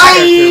 Just choose a Fight!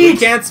 character. We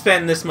can't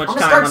spend this much I'm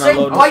time gonna on start a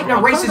load. saying bite in a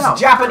Cut it racist out,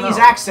 Japanese cut it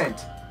out.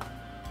 accent.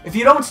 If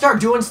you don't start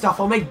doing stuff,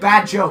 I'll make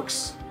bad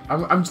jokes.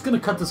 I'm just gonna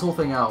cut this whole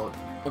thing out.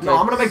 Okay, No,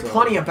 I'm gonna make so-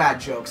 plenty of bad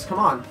jokes. Come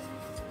on.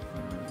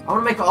 I'm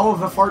gonna make all of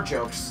the fart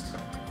jokes.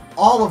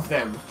 All of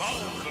them.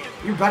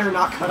 You better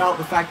not cut out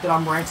the fact that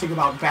I'm ranting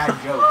about bad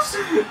jokes.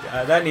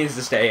 That needs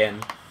to stay in.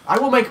 I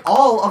will make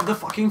all of the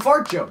fucking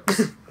fart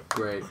jokes.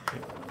 Great.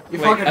 You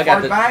Wait, fucking I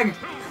got fart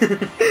this.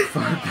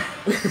 bag.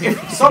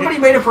 If somebody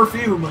made a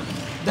perfume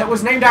that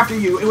was named after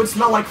you, it would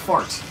smell like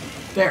fart.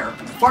 There.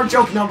 Fart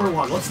joke number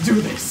 1. Let's do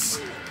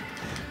this.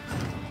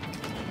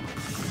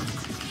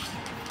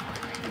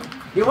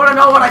 You want to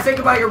know what I think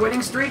about your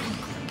winning streak?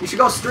 You should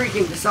go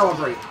streaking to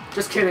celebrate.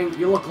 Just kidding.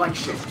 You look like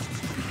shit.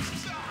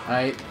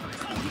 I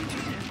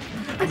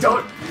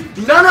don't...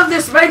 None of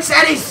this makes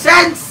any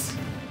sense!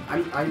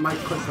 I might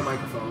click the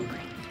microphone.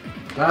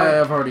 I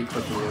have already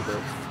clicked a little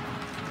bit.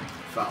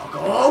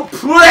 Falco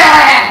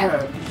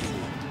play!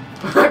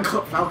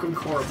 Falcon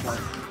core play.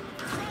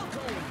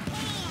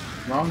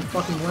 Wrong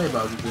fucking way,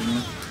 Bowser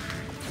Jr.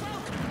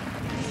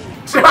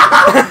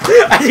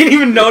 I didn't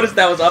even notice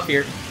that was up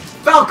here.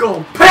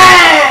 Falco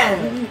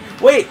play!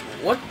 Wait,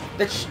 what?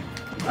 That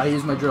I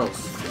use my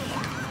drills.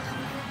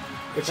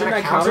 but that shouldn't a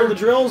I counter counter? the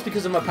drills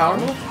because of my power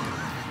move?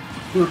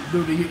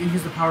 Dude, he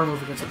used the power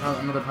move against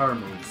another power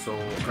move, so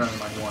apparently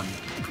mine won.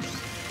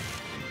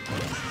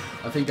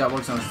 I think that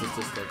works on a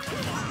statistic.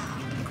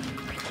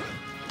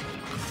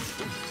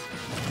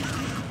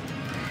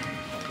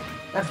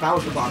 That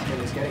Bowser Bot thing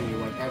is getting you,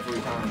 like,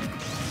 every time.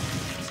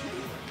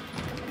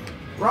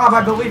 Rob,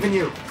 I believe in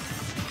you!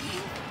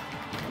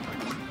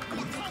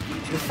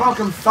 Your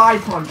Falcon Thigh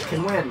Punch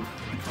can win.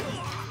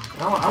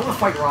 I want to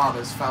fight Rob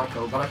as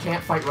Falco, but I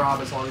can't fight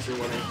Rob as long as you're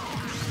winning.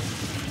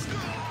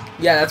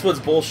 Yeah, that's what's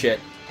bullshit.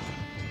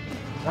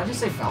 Did I just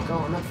say Falco?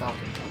 I meant Falcon.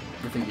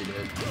 I think you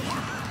did.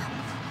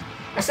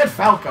 I said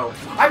Falco.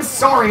 I'm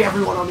sorry,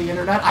 everyone on the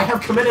internet. I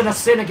have committed a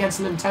sin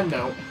against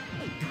Nintendo.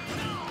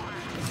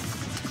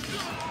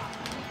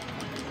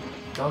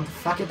 Don't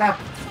fuck it up.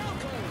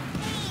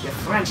 You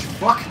French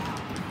fuck.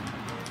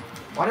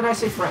 Why did I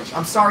say French?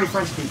 I'm sorry,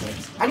 French people.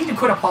 I need to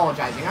quit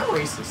apologizing. I'm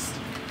racist.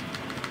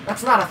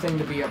 That's not a thing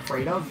to be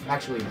afraid of.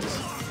 Actually, it is.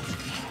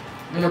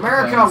 In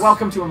America, depends.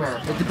 welcome to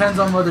America. It depends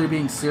on whether you're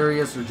being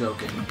serious or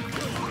joking.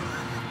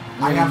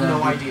 I have Even no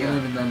then, idea.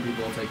 Even then,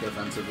 people will take it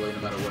offensively no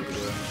matter what you're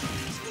doing.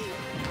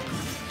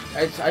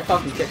 I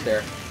fucking kicked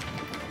there.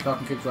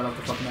 Falcon kicked right off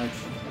the fucking edge,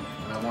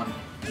 and I won.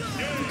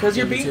 Because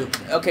you're Me being...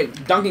 too. Okay,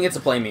 Dunking gets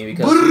to play me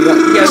because...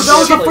 That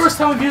was the first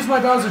time I've used my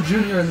Bowser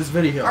Jr. in this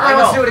video. Alright, I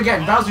let's know. do it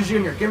again. Bowser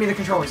Jr., give me the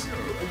controllers.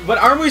 But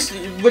aren't we...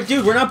 But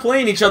dude, we're not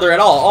playing each other at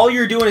all. All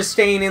you're doing is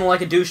staying in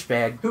like a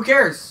douchebag. Who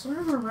cares?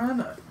 Whatever,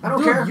 man. I don't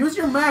Dude, care. Use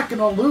your Mac and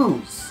I'll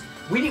lose.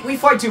 We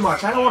fight too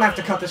much. I don't want to have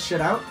to cut this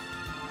shit out.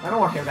 I don't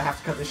want him to have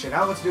to cut this shit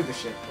out. Let's do this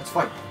shit. Let's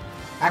fight.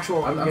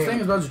 Actual I'm game. staying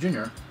with Bowser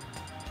Jr.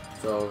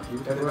 So, you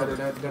can Are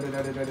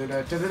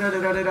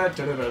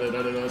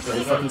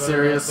you fucking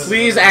serious?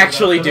 Please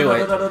actually do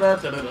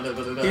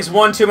it. He's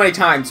won too many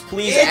times.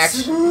 Please It's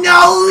actually...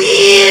 no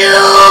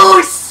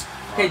use!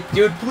 Okay,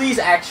 dude, please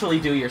actually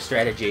do your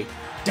strategy.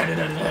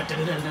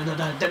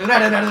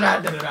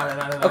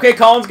 Okay,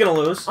 Colin's gonna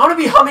lose. I'm gonna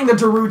be humming the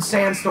Darude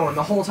Sandstorm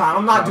the whole time.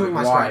 I'm not doing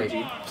my Why?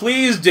 strategy.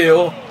 Please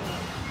do.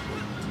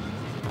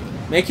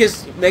 Make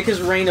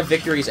his reign of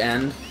victories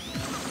end.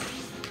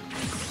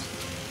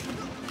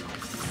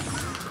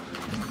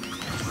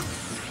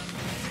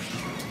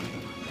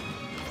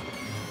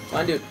 Come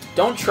on, dude.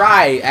 Don't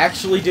try.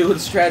 Actually do the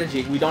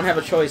strategy. We don't have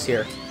a choice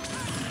here.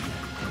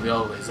 We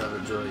always have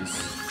a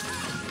choice.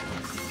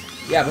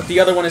 Yeah, but the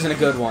other one isn't a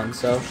good one,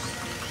 so...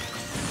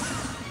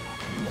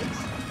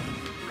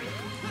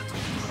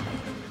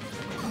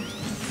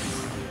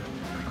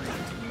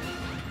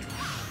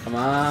 Come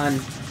on.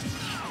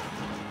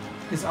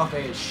 His up A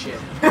is shit.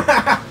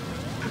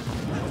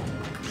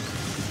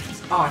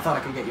 Oh, I thought I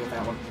could get you with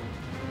that one.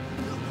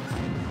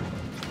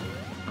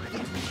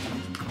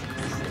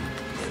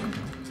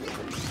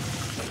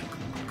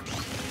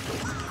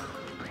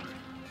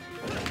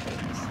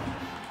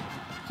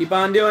 Keep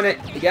on doing it.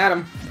 You got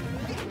him.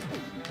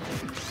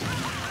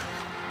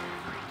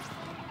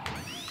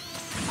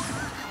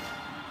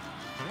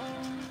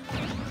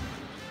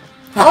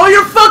 Oh,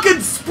 you're fucking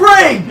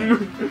spring!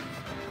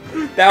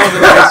 That was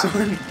a nice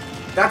one.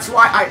 That's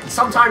why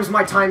sometimes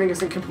my timing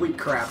isn't complete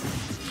crap.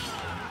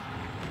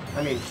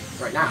 I mean,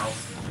 right now.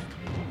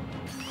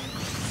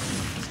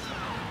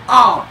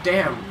 Oh,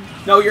 damn.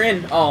 No, you're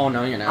in. Oh,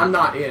 no, you're not. I'm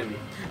not in.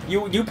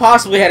 You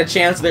possibly had a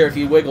chance there if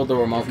you wiggled the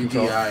remote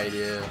control. Yeah, I did.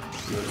 You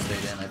would have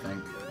stayed in, I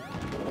think.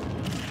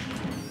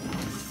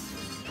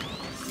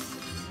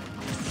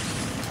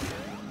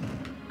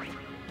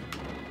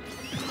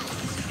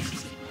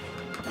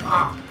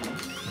 Ah.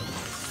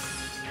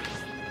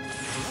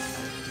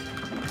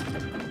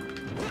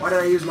 Why did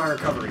I use my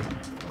recovery?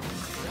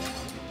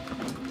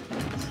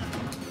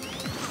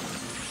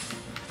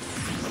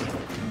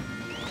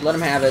 Let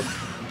him have it.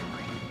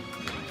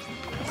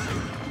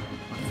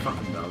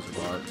 Fucking Bowser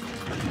bot.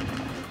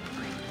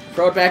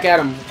 Throw it back at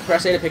him.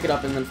 Press A to pick it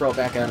up and then throw it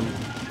back at him.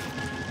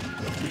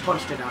 He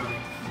punched it out of me.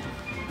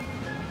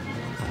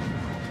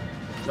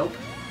 Nope.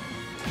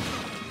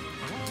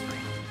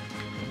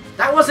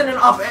 That wasn't an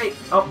up A.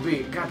 Up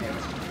B. God damn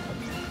it.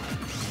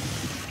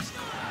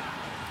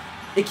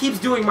 It keeps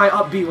doing my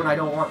up B when I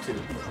don't want to.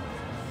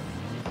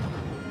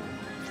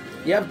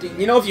 Yep,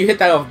 you know if you hit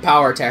that with a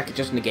power attack, it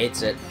just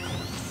negates it.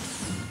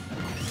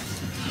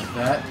 Like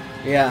that?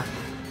 Yeah.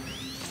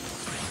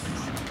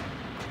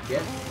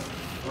 Get.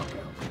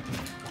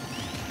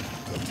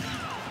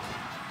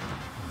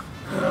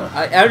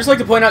 I would just like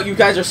to point out you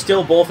guys are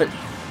still both at...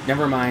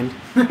 Never mind.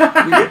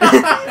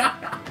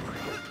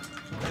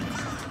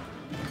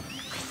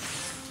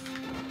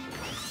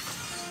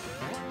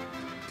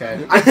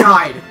 Okay. I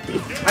died.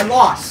 I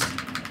lost.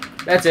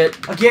 That's it.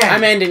 Again.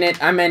 I'm ending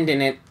it. I'm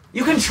ending it.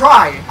 You can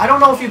try. I don't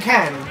know if you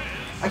can.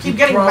 I keep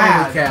getting probably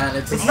mad. can.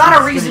 It's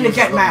not a reason to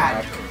get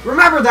mad.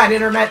 Remember that,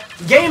 Internet.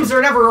 Games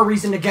are never a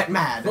reason to get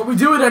mad. But we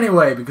do it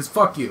anyway, because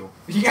fuck you.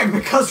 Yeah,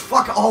 because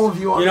fuck all of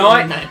you on You know the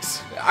what?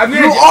 Internet. I'm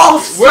You gonna, all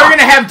we're suck.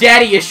 gonna have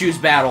daddy issues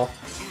battle.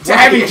 We're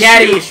Daddy having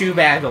daddy issue. issue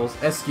battles.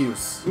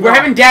 Excuse. We're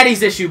having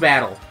daddy's issue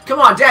battle. Come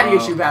on, daddy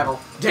issue battle.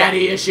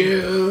 Daddy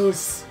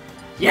issues.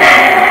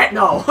 Yeah!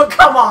 No,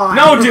 come on.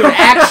 No, dude,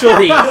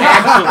 actually,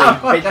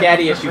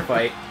 daddy issue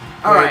fight.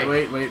 Alright.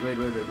 Wait.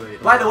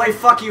 By the way,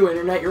 fuck you,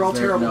 Internet. You're all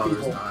There- terrible no, there's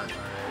people. not. Alright.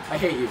 I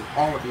hate you.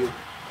 All of you.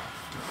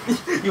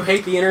 You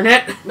hate the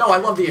internet? No, I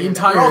love the Internet.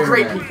 entire You're all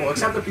great Internet. people,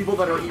 except the people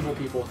that are evil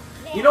people.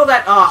 You know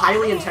that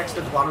highly in text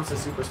at the bottom says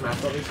Super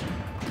Smash Brothers?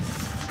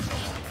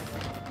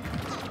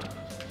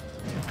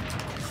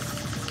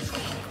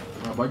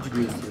 Rob, why'd you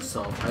do this to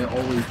yourself? I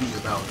always beat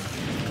your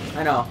Bowser.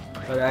 I know,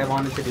 but I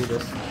wanted to do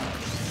this.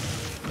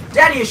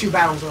 Daddy issue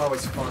battles are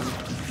always fun.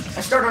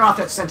 I started off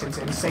that sentence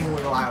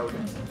insanely loud.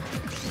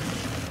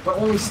 But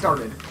only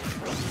started.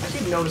 I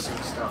keep noticing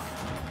stuff.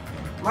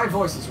 My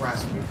voice is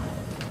raspy.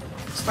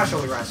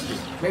 Especially raspy.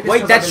 Maybe it's Wait,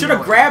 'cause that I've been should have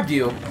yelling. grabbed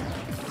you.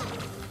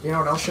 You know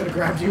what else should have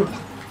grabbed you?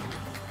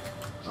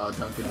 Oh,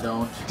 Duncan,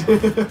 don't.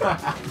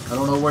 I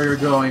don't know where you're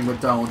going, but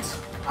don't.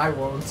 I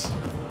won't.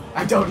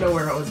 I don't know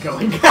where I was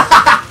going.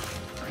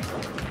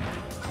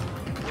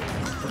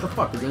 What the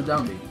fuck? We're going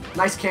down B.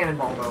 Nice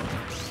cannonball, though.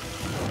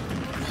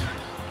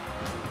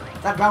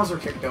 That Bowser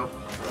kick, though.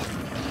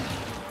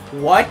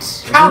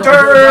 What?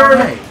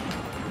 Countered!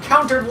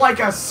 Countered like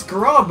a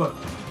scrub!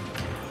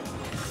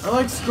 I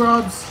like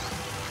scrubs.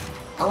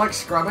 I like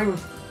scrubbing.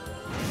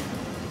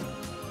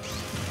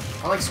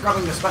 I like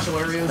scrubbing the special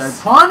areas. Then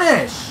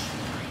punish!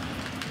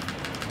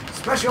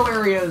 Special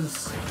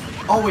areas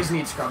always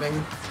need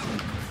scrubbing,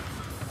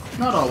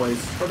 Not always.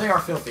 for they are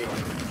filthy.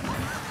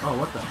 Oh,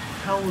 what the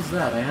hell was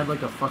that? I had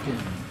like a fucking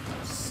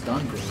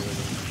stun grenade.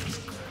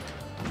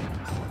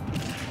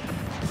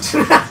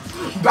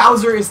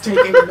 Bowser is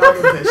taking none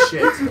of this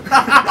shit.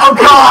 Oh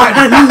god!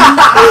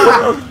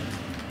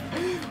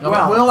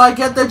 Well. Will I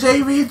get the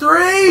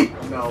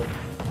JV3? No.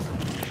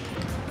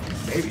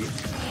 Maybe.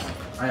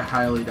 I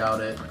highly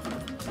doubt it.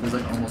 There's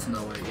like almost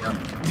no way. Yeah.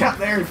 Yeah,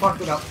 there, he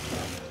fucked it up.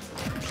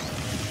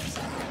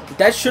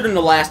 That shouldn't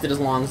have lasted as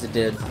long as it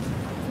did.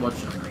 What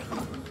should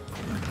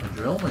I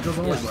drill? My drill's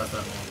always Yeah. last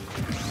that long.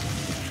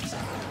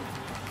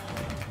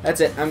 That's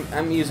it.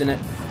 I'm using it.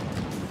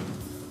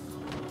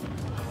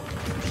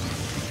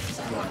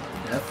 What?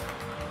 Death?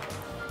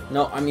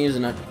 No, I'm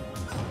using it.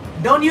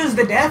 Don't use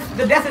the death.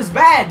 The death is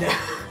bad.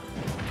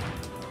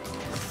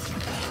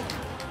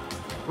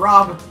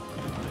 Rob,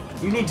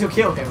 you need to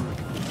kill him.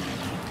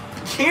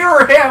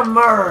 Cure him!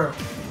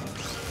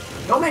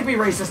 Don't make me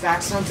racist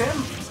accent him.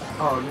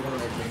 Oh, you're gonna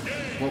make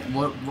me.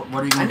 What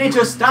are you gonna I need do?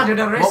 to start a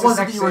racist What was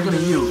it accent. that you were gonna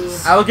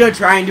use? I was gonna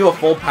try and do a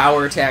full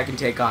power attack and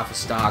take off his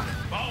stock.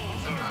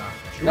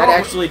 That No,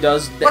 actually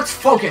does. Let's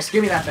focus.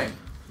 Give me that thing.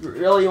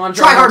 Really, you want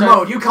to Try hard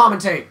mode. You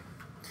commentate.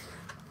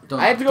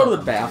 I have to go to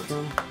the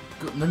bathroom.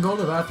 Then go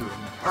to the bathroom.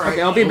 All right.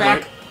 Okay, I'll be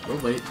back. We'll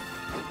wait.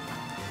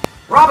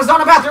 Rob is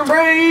on a bathroom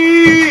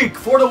break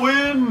for the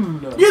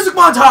win. Music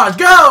montage,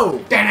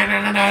 go!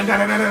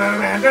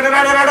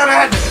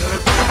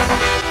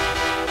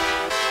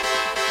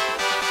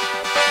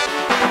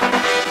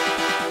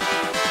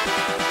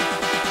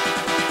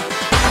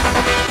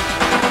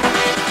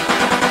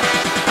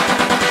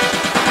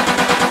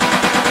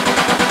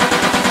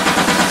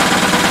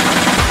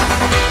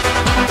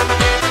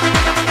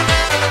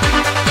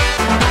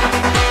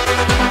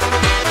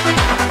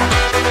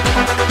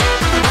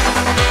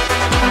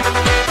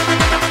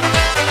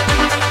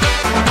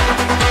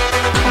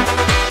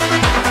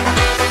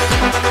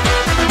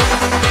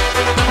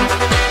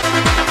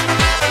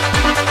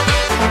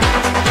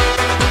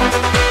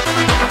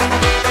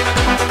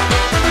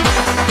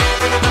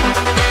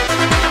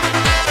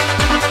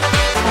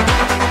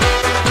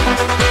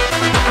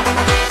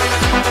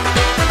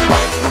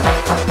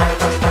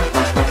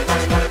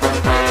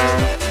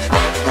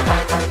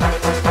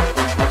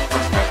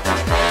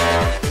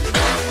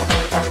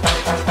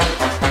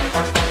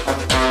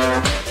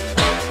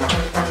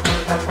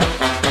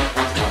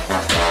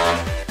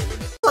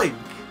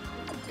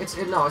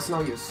 No, it's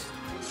no use.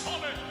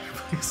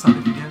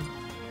 Sonic again?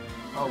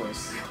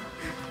 Always.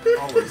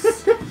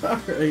 Always.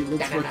 Alright,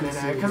 let's fucking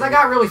see. Because I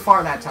got really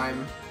far that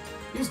time.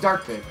 Use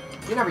Dark Pit.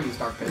 You never used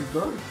Dark Pit.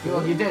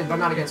 Well, you did, but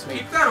not against me.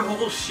 Keep that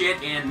whole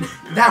shit in.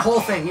 That whole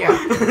thing, yeah.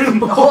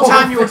 The whole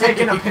time you were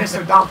taking a piss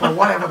or dump or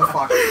whatever the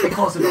fuck. They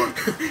closed the door.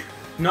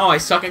 No, I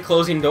suck at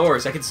closing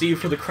doors. I can see you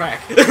through the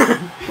crack.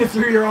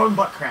 Through your own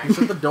butt crack.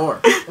 Shut the door.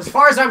 As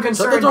far as I'm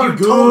concerned, door you told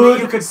good.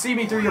 me you could see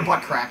me through your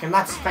butt crack, and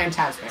that's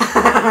fantastic.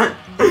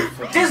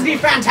 Disney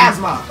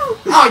Phantasma!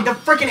 Oh, the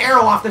freaking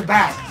arrow off the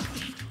back.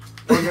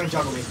 Oh, you're gonna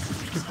juggle me.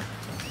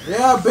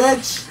 Yeah,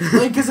 bitch!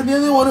 Link isn't the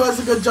only one who has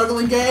a good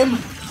juggling game.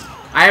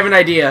 I have an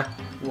idea.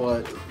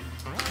 What?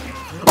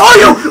 Oh,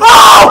 you!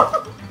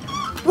 Oh!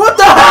 What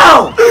the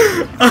hell?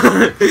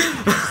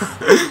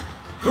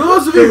 For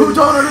those of you who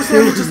don't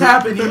understand what just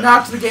happened, he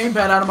knocked the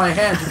gamepad out of my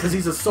hand because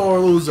he's a sore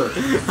loser.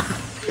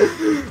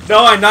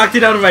 No, I knocked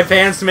it out of my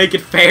pants to make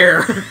it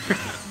fair.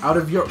 Out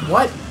of your...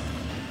 What?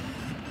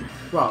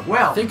 Rob,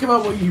 Well. think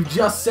about what you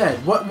just said.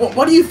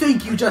 What do you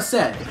think you just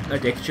said? A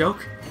dick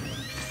joke?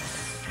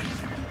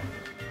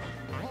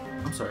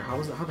 I'm sorry,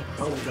 how the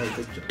hell was that a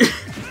big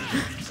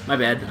joke? My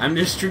bad. I'm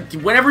just...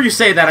 Whenever you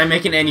say that, I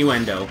make an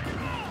innuendo.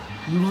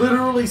 You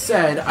literally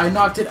said, I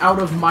knocked it out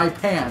of my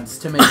pants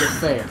to make it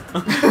fair.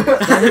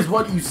 That is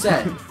what you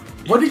said.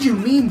 What did you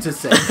mean to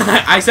say?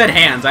 I said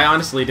hands. I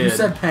honestly did. You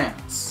said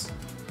pants.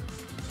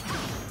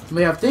 I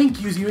mean, I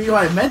think you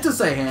might have meant to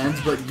say hands,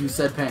 but you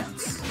said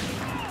pants.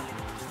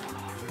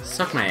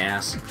 Suck my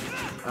ass.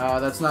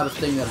 That's not a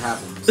thing that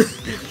happens.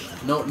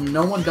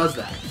 No one does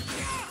that.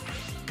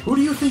 Who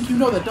do you think you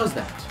know that does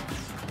that?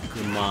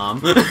 Your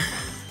mom.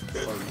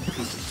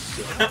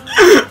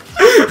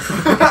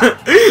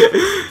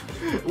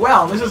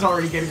 Well, this is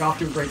already getting off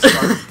to a great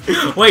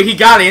start. Wait, he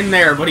got in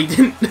there, but he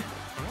didn't.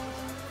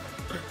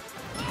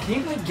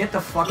 Can you like, get the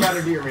fuck out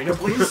of the arena,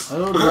 please? I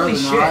would Holy rather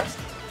shit. not.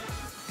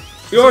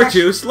 You're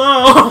too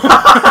slow.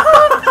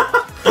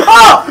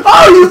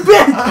 Oh, you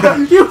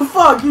bitch! You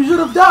fuck! You should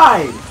have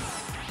died.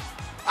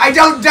 I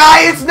don't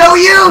die, it's no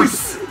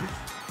use!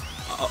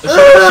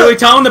 Should we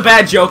tell him the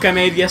bad joke I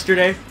made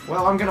yesterday?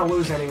 Well, I'm gonna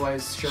lose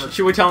anyways, sure.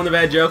 Should we tell him the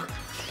bad joke?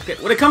 Okay,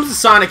 when it comes to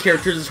Sonic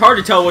characters, it's hard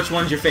to tell which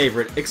one's your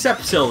favorite,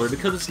 except Silver,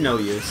 because it's no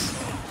use.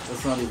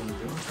 That's not even a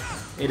joke.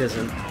 It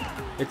isn't.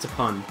 It's a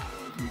pun.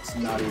 It's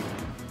not even.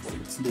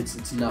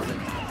 It's nothing.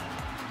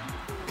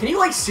 Can you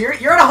like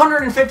serious? You're at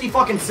 150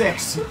 fucking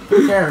 6.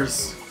 Who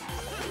cares?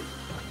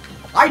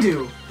 I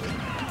do.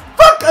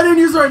 Fuck! I didn't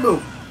use the right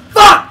move.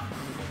 Fuck!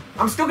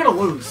 I'm still gonna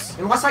lose.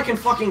 Unless I can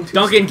fucking...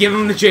 Duncan, give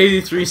him the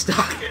JV3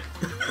 stock.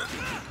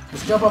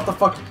 Just jump off the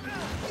fuck.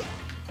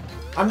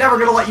 I'm never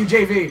gonna let you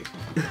JV.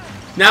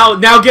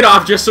 Now get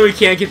off just so he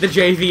can't get the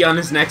JV on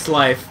his next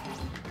life.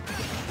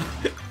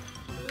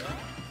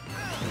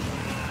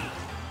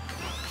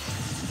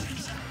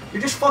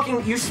 You're just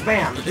fucking... You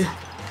spammed.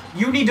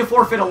 You need to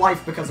forfeit a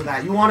life because of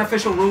that. You want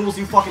official rules,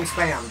 you fucking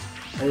spammed.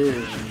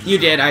 You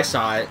did, I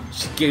saw it.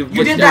 Just You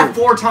did that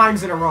 4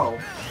 times in a row.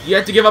 You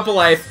have to give up a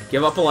life.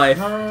 Give up a life.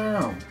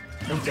 No.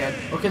 I'm dead.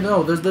 Okay,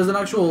 no, there's an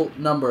actual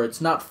number.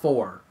 It's not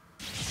 4.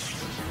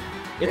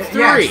 It's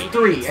 3. Yeah, it's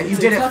 3, and you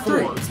did it not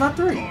 3. 4. It's not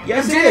 3.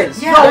 Yes, You it did.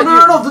 is. Yeah.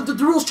 No. The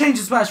rules changed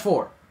in Smash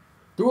 4.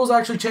 The rules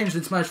actually changed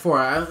in Smash 4.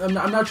 I'm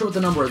not sure what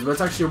the number is, but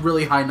it's actually a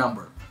really high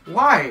number.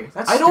 Why?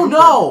 That's I don't stupid.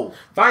 know.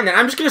 Fine then,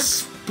 I'm just gonna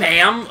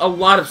spam a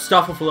lot of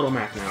stuff with Little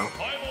Mac now.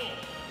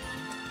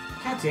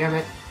 God damn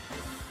it.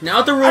 Now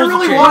that the rules I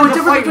really have wanted changed. to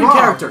difference fight between Rob.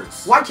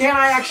 characters. Why can't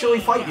I actually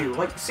fight you?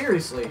 Like,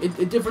 seriously.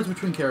 It differs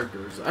between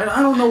characters. I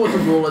don't know what the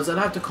rule is. I'd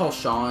have to call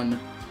Sean.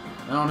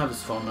 I don't have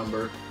his phone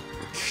number.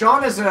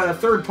 Sean is a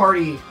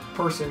third-party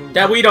person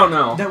That we don't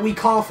know. that we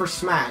call for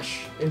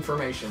Smash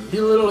information. He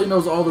literally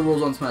knows all the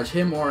rules on Smash.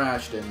 Him or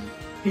Ashton.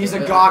 He's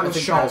a I god with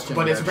think Shulk, Ashton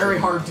but would it's very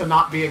actually- hard to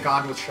not be a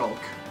god with Shulk.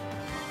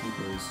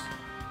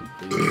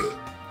 Please.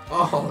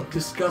 Oh,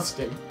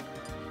 disgusting.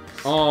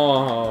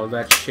 Oh,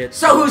 that shit.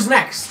 So who's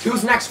next?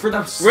 Who's next for the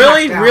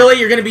Really? Smackdown? Really?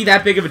 You're gonna be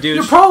that big of a You're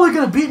douche? probably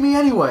gonna beat me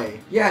anyway.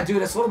 Yeah,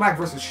 dude, it's Little Mac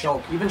versus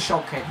Shulk. Even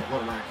Shulk can't hit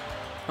Little Mac.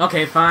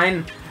 Okay,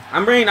 fine.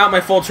 I'm bringing out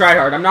my full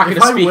tryhard. I'm not If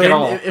gonna I speak win, at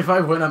all. if I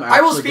win, I'm actually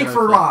I will speak gonna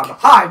for think- Rob.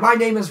 Hi, my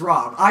name is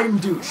Rob. I am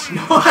douche.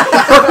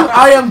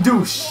 I am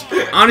douche.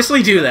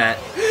 Honestly, do that.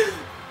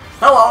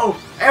 Hello,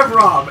 M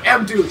Rob,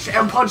 M douche,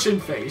 M punch in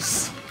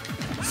face.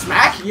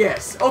 Smack?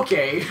 Yes.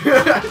 Okay.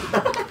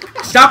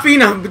 Stop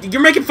being a...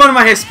 You're making fun of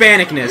my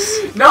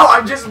Hispanicness. No,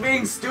 I'm just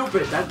being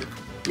stupid.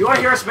 You want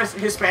to hear a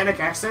Hispanic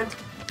accent?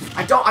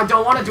 I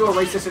don't want to do a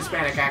racist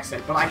Hispanic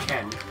accent, but I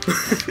can.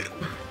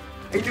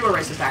 I can do a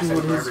racist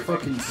accent Dude, for his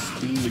everything. fucking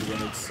speed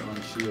when it's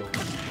on shield.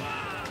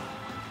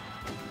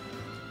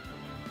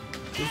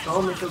 You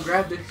told me to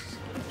grab this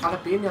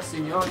jalapeno,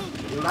 senor.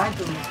 You lied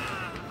to me.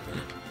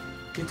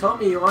 You told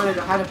me you wanted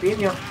a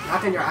jalapeno,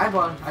 not in your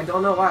eyeball. I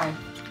don't know why.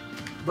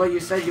 But you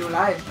said you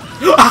lied.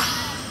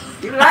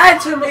 You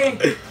lied to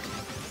me!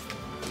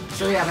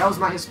 So yeah, that was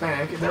my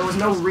Hispanic. There was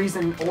no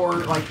reason or,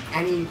 like,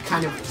 any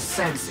kind of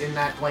sense in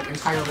that, like,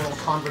 entire little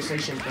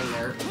conversation thing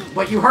there.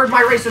 But you heard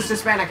my racist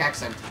Hispanic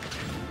accent.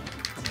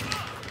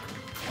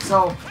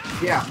 So,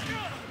 yeah.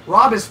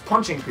 Rob is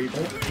punching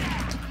people.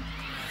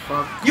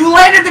 You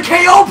landed the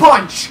KO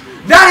punch!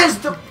 That is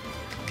the...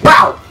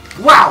 Wow!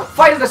 Wow!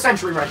 Fight of the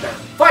century right there.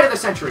 Fight of the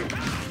century.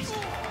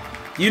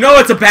 You know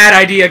it's a bad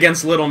idea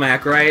against Little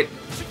Mac, right?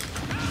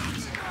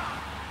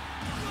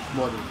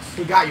 What is?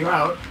 He got you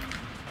out.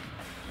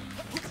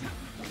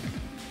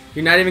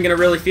 You're not even gonna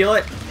really feel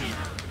it?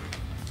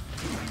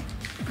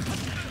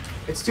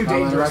 It's too We're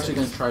dangerous. actually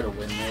gonna try to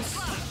win this.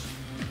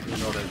 You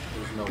know that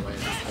there's no way at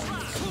this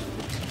point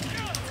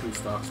it's 2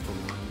 stocks to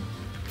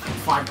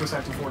 1.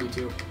 5% to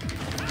 42.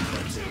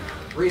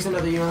 Reason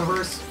of the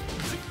universe.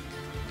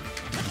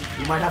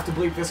 You might have to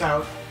bleep this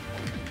out.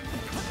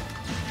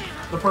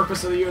 The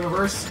purpose of the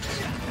universe.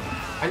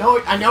 I know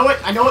it.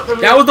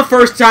 That was the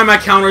first time I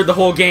countered the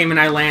whole game and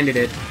I landed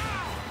it.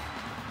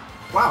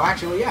 Wow,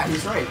 actually, yeah,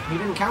 he's right. He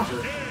didn't counter.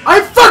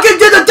 I fucking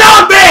did the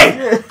down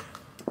B!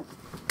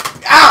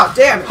 Ah,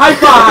 damn it. High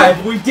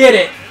five! We did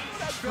it!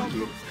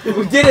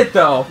 We did it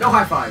though! No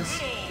high fives.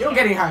 You don't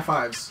get any high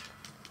fives.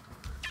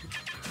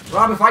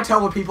 Rob, if I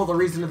tell the people the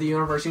reason of the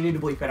universe, you need to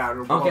bleep it out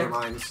or blow Okay. their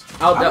minds.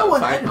 I'll, I'm the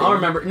one fine. editing. I'll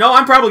remember. No,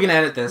 I'm probably gonna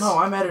edit this. No,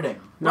 I'm editing.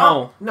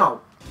 No.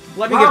 No.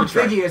 Let me Rob, give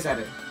it a try. Biggie is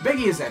edit.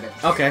 Biggie is edit.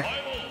 Okay.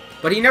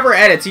 But he never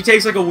edits. He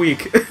takes like a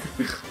week.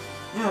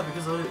 Yeah,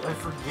 because I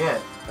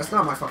forget. That's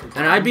not my fucking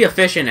problem. And I'd be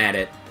efficient at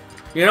it.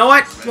 You know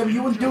what? Yeah, but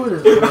you wouldn't do it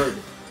as good.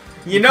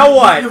 You know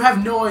what? You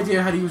have no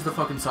idea how to use the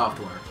fucking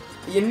software.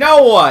 You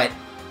know what?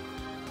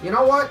 You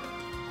know what?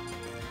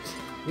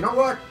 You know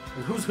what?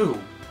 Who's who?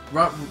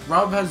 Rob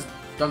has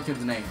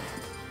Duncan's name.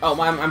 Oh,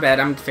 I'm bad.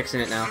 I'm fixing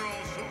it now.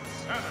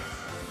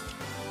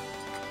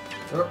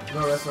 Oh,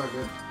 no, that's not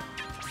good.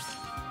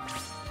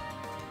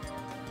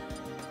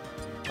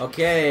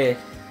 Okay.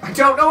 I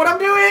don't know what I'm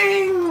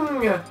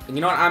doing!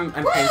 You know what? I'm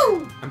Woo!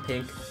 pink. I'm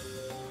pink.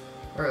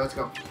 Alright, let's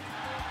go.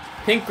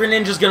 Pink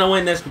Greninja's gonna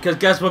win this because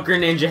guess what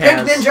Greninja Pink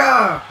has?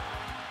 Ninja!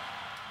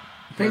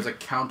 He has a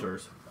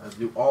counters, as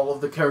do all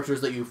of the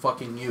characters that you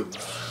fucking use.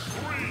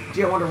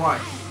 Gee, I wonder why.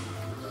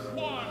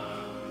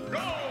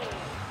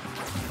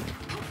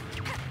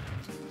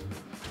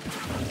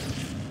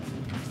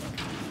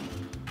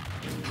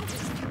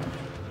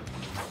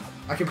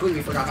 I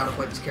completely forgot how to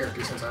play this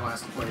character since I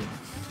last played.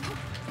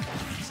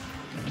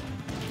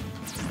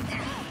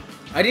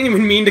 I didn't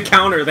even mean to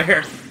counter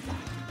there.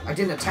 I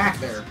didn't attack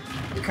there.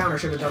 Your counter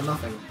should have done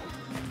nothing.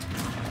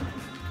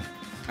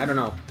 I don't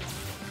know.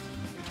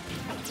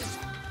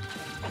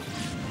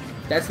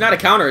 That's not a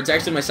counter. It's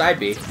actually my side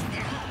B.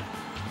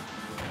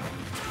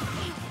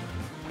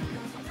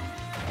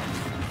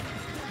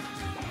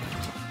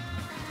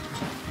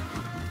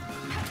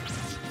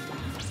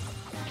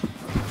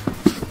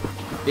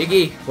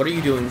 Biggie, what are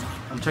you doing?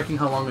 I'm checking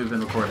how long we've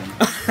been recording.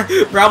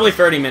 Probably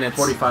 30 minutes.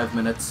 45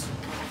 minutes.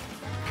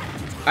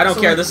 I don't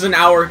So- care. This is an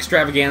hour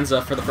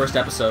extravaganza for the first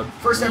episode.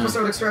 First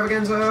episode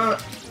extravaganza.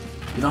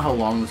 You know how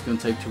long it's going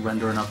to take to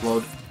render and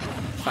upload?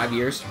 5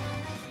 years.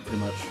 Pretty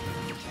much.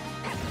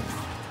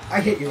 I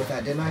hit you with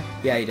that, didn't I?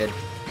 Yeah, you did.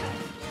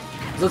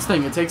 Let's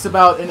think, it takes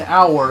about an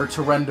hour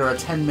to render a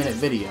 10-minute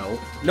video.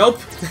 Nope.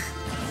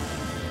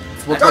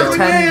 We'll Darkwing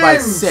take 10 by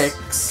wins!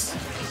 6.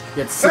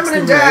 Get 60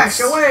 Feminine minutes. dash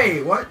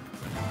away! What?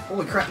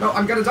 Holy crap, no,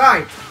 I'm gonna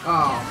die!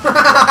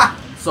 Oh.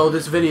 So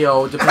this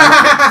video,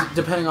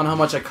 depending on how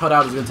much I cut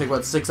out, is going to take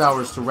about 6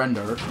 hours to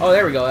render. Oh,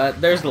 there we go.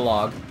 There's the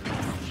log.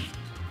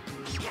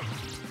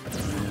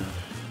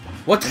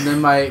 What? And then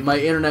my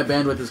internet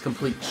bandwidth is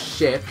complete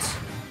shit.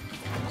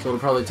 So it'll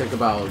probably take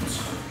about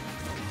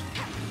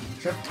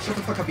Shut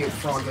the fuck up, you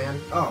frog man.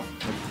 Oh.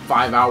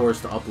 5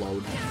 hours to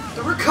upload.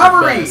 The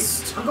recovery!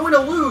 Best. I'm going to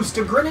lose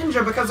to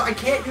Greninja because I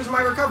can't use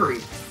my recovery.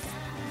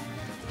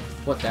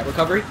 What, that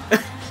recovery?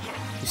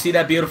 You see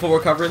that beautiful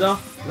recovery, though?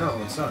 No,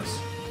 it sucks.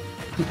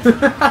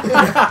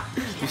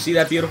 You see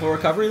that beautiful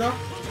recovery, though?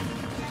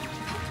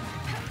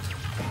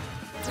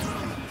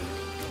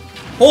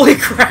 Holy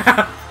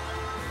crap!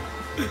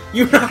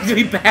 You knocked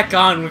me back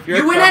on with your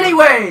You win recovery.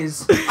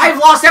 anyways! I've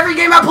lost every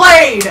game I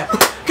played!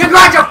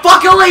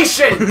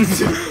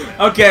 Congratulations!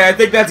 Okay, I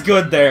think that's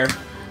good there.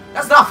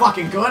 That's not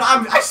fucking good.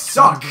 I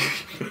suck.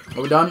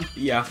 Are we done?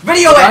 Yeah.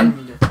 Video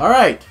end!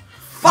 Alright.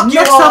 Fuck you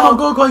Next all. time on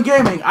Gold Coin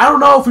Gaming, I don't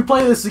know if we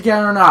play this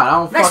again or not. I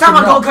don't Next fucking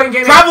time on know. Gold Coin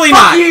Gaming, Probably fuck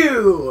not.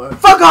 you!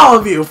 Fuck all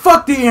of you!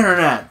 Fuck the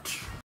internet!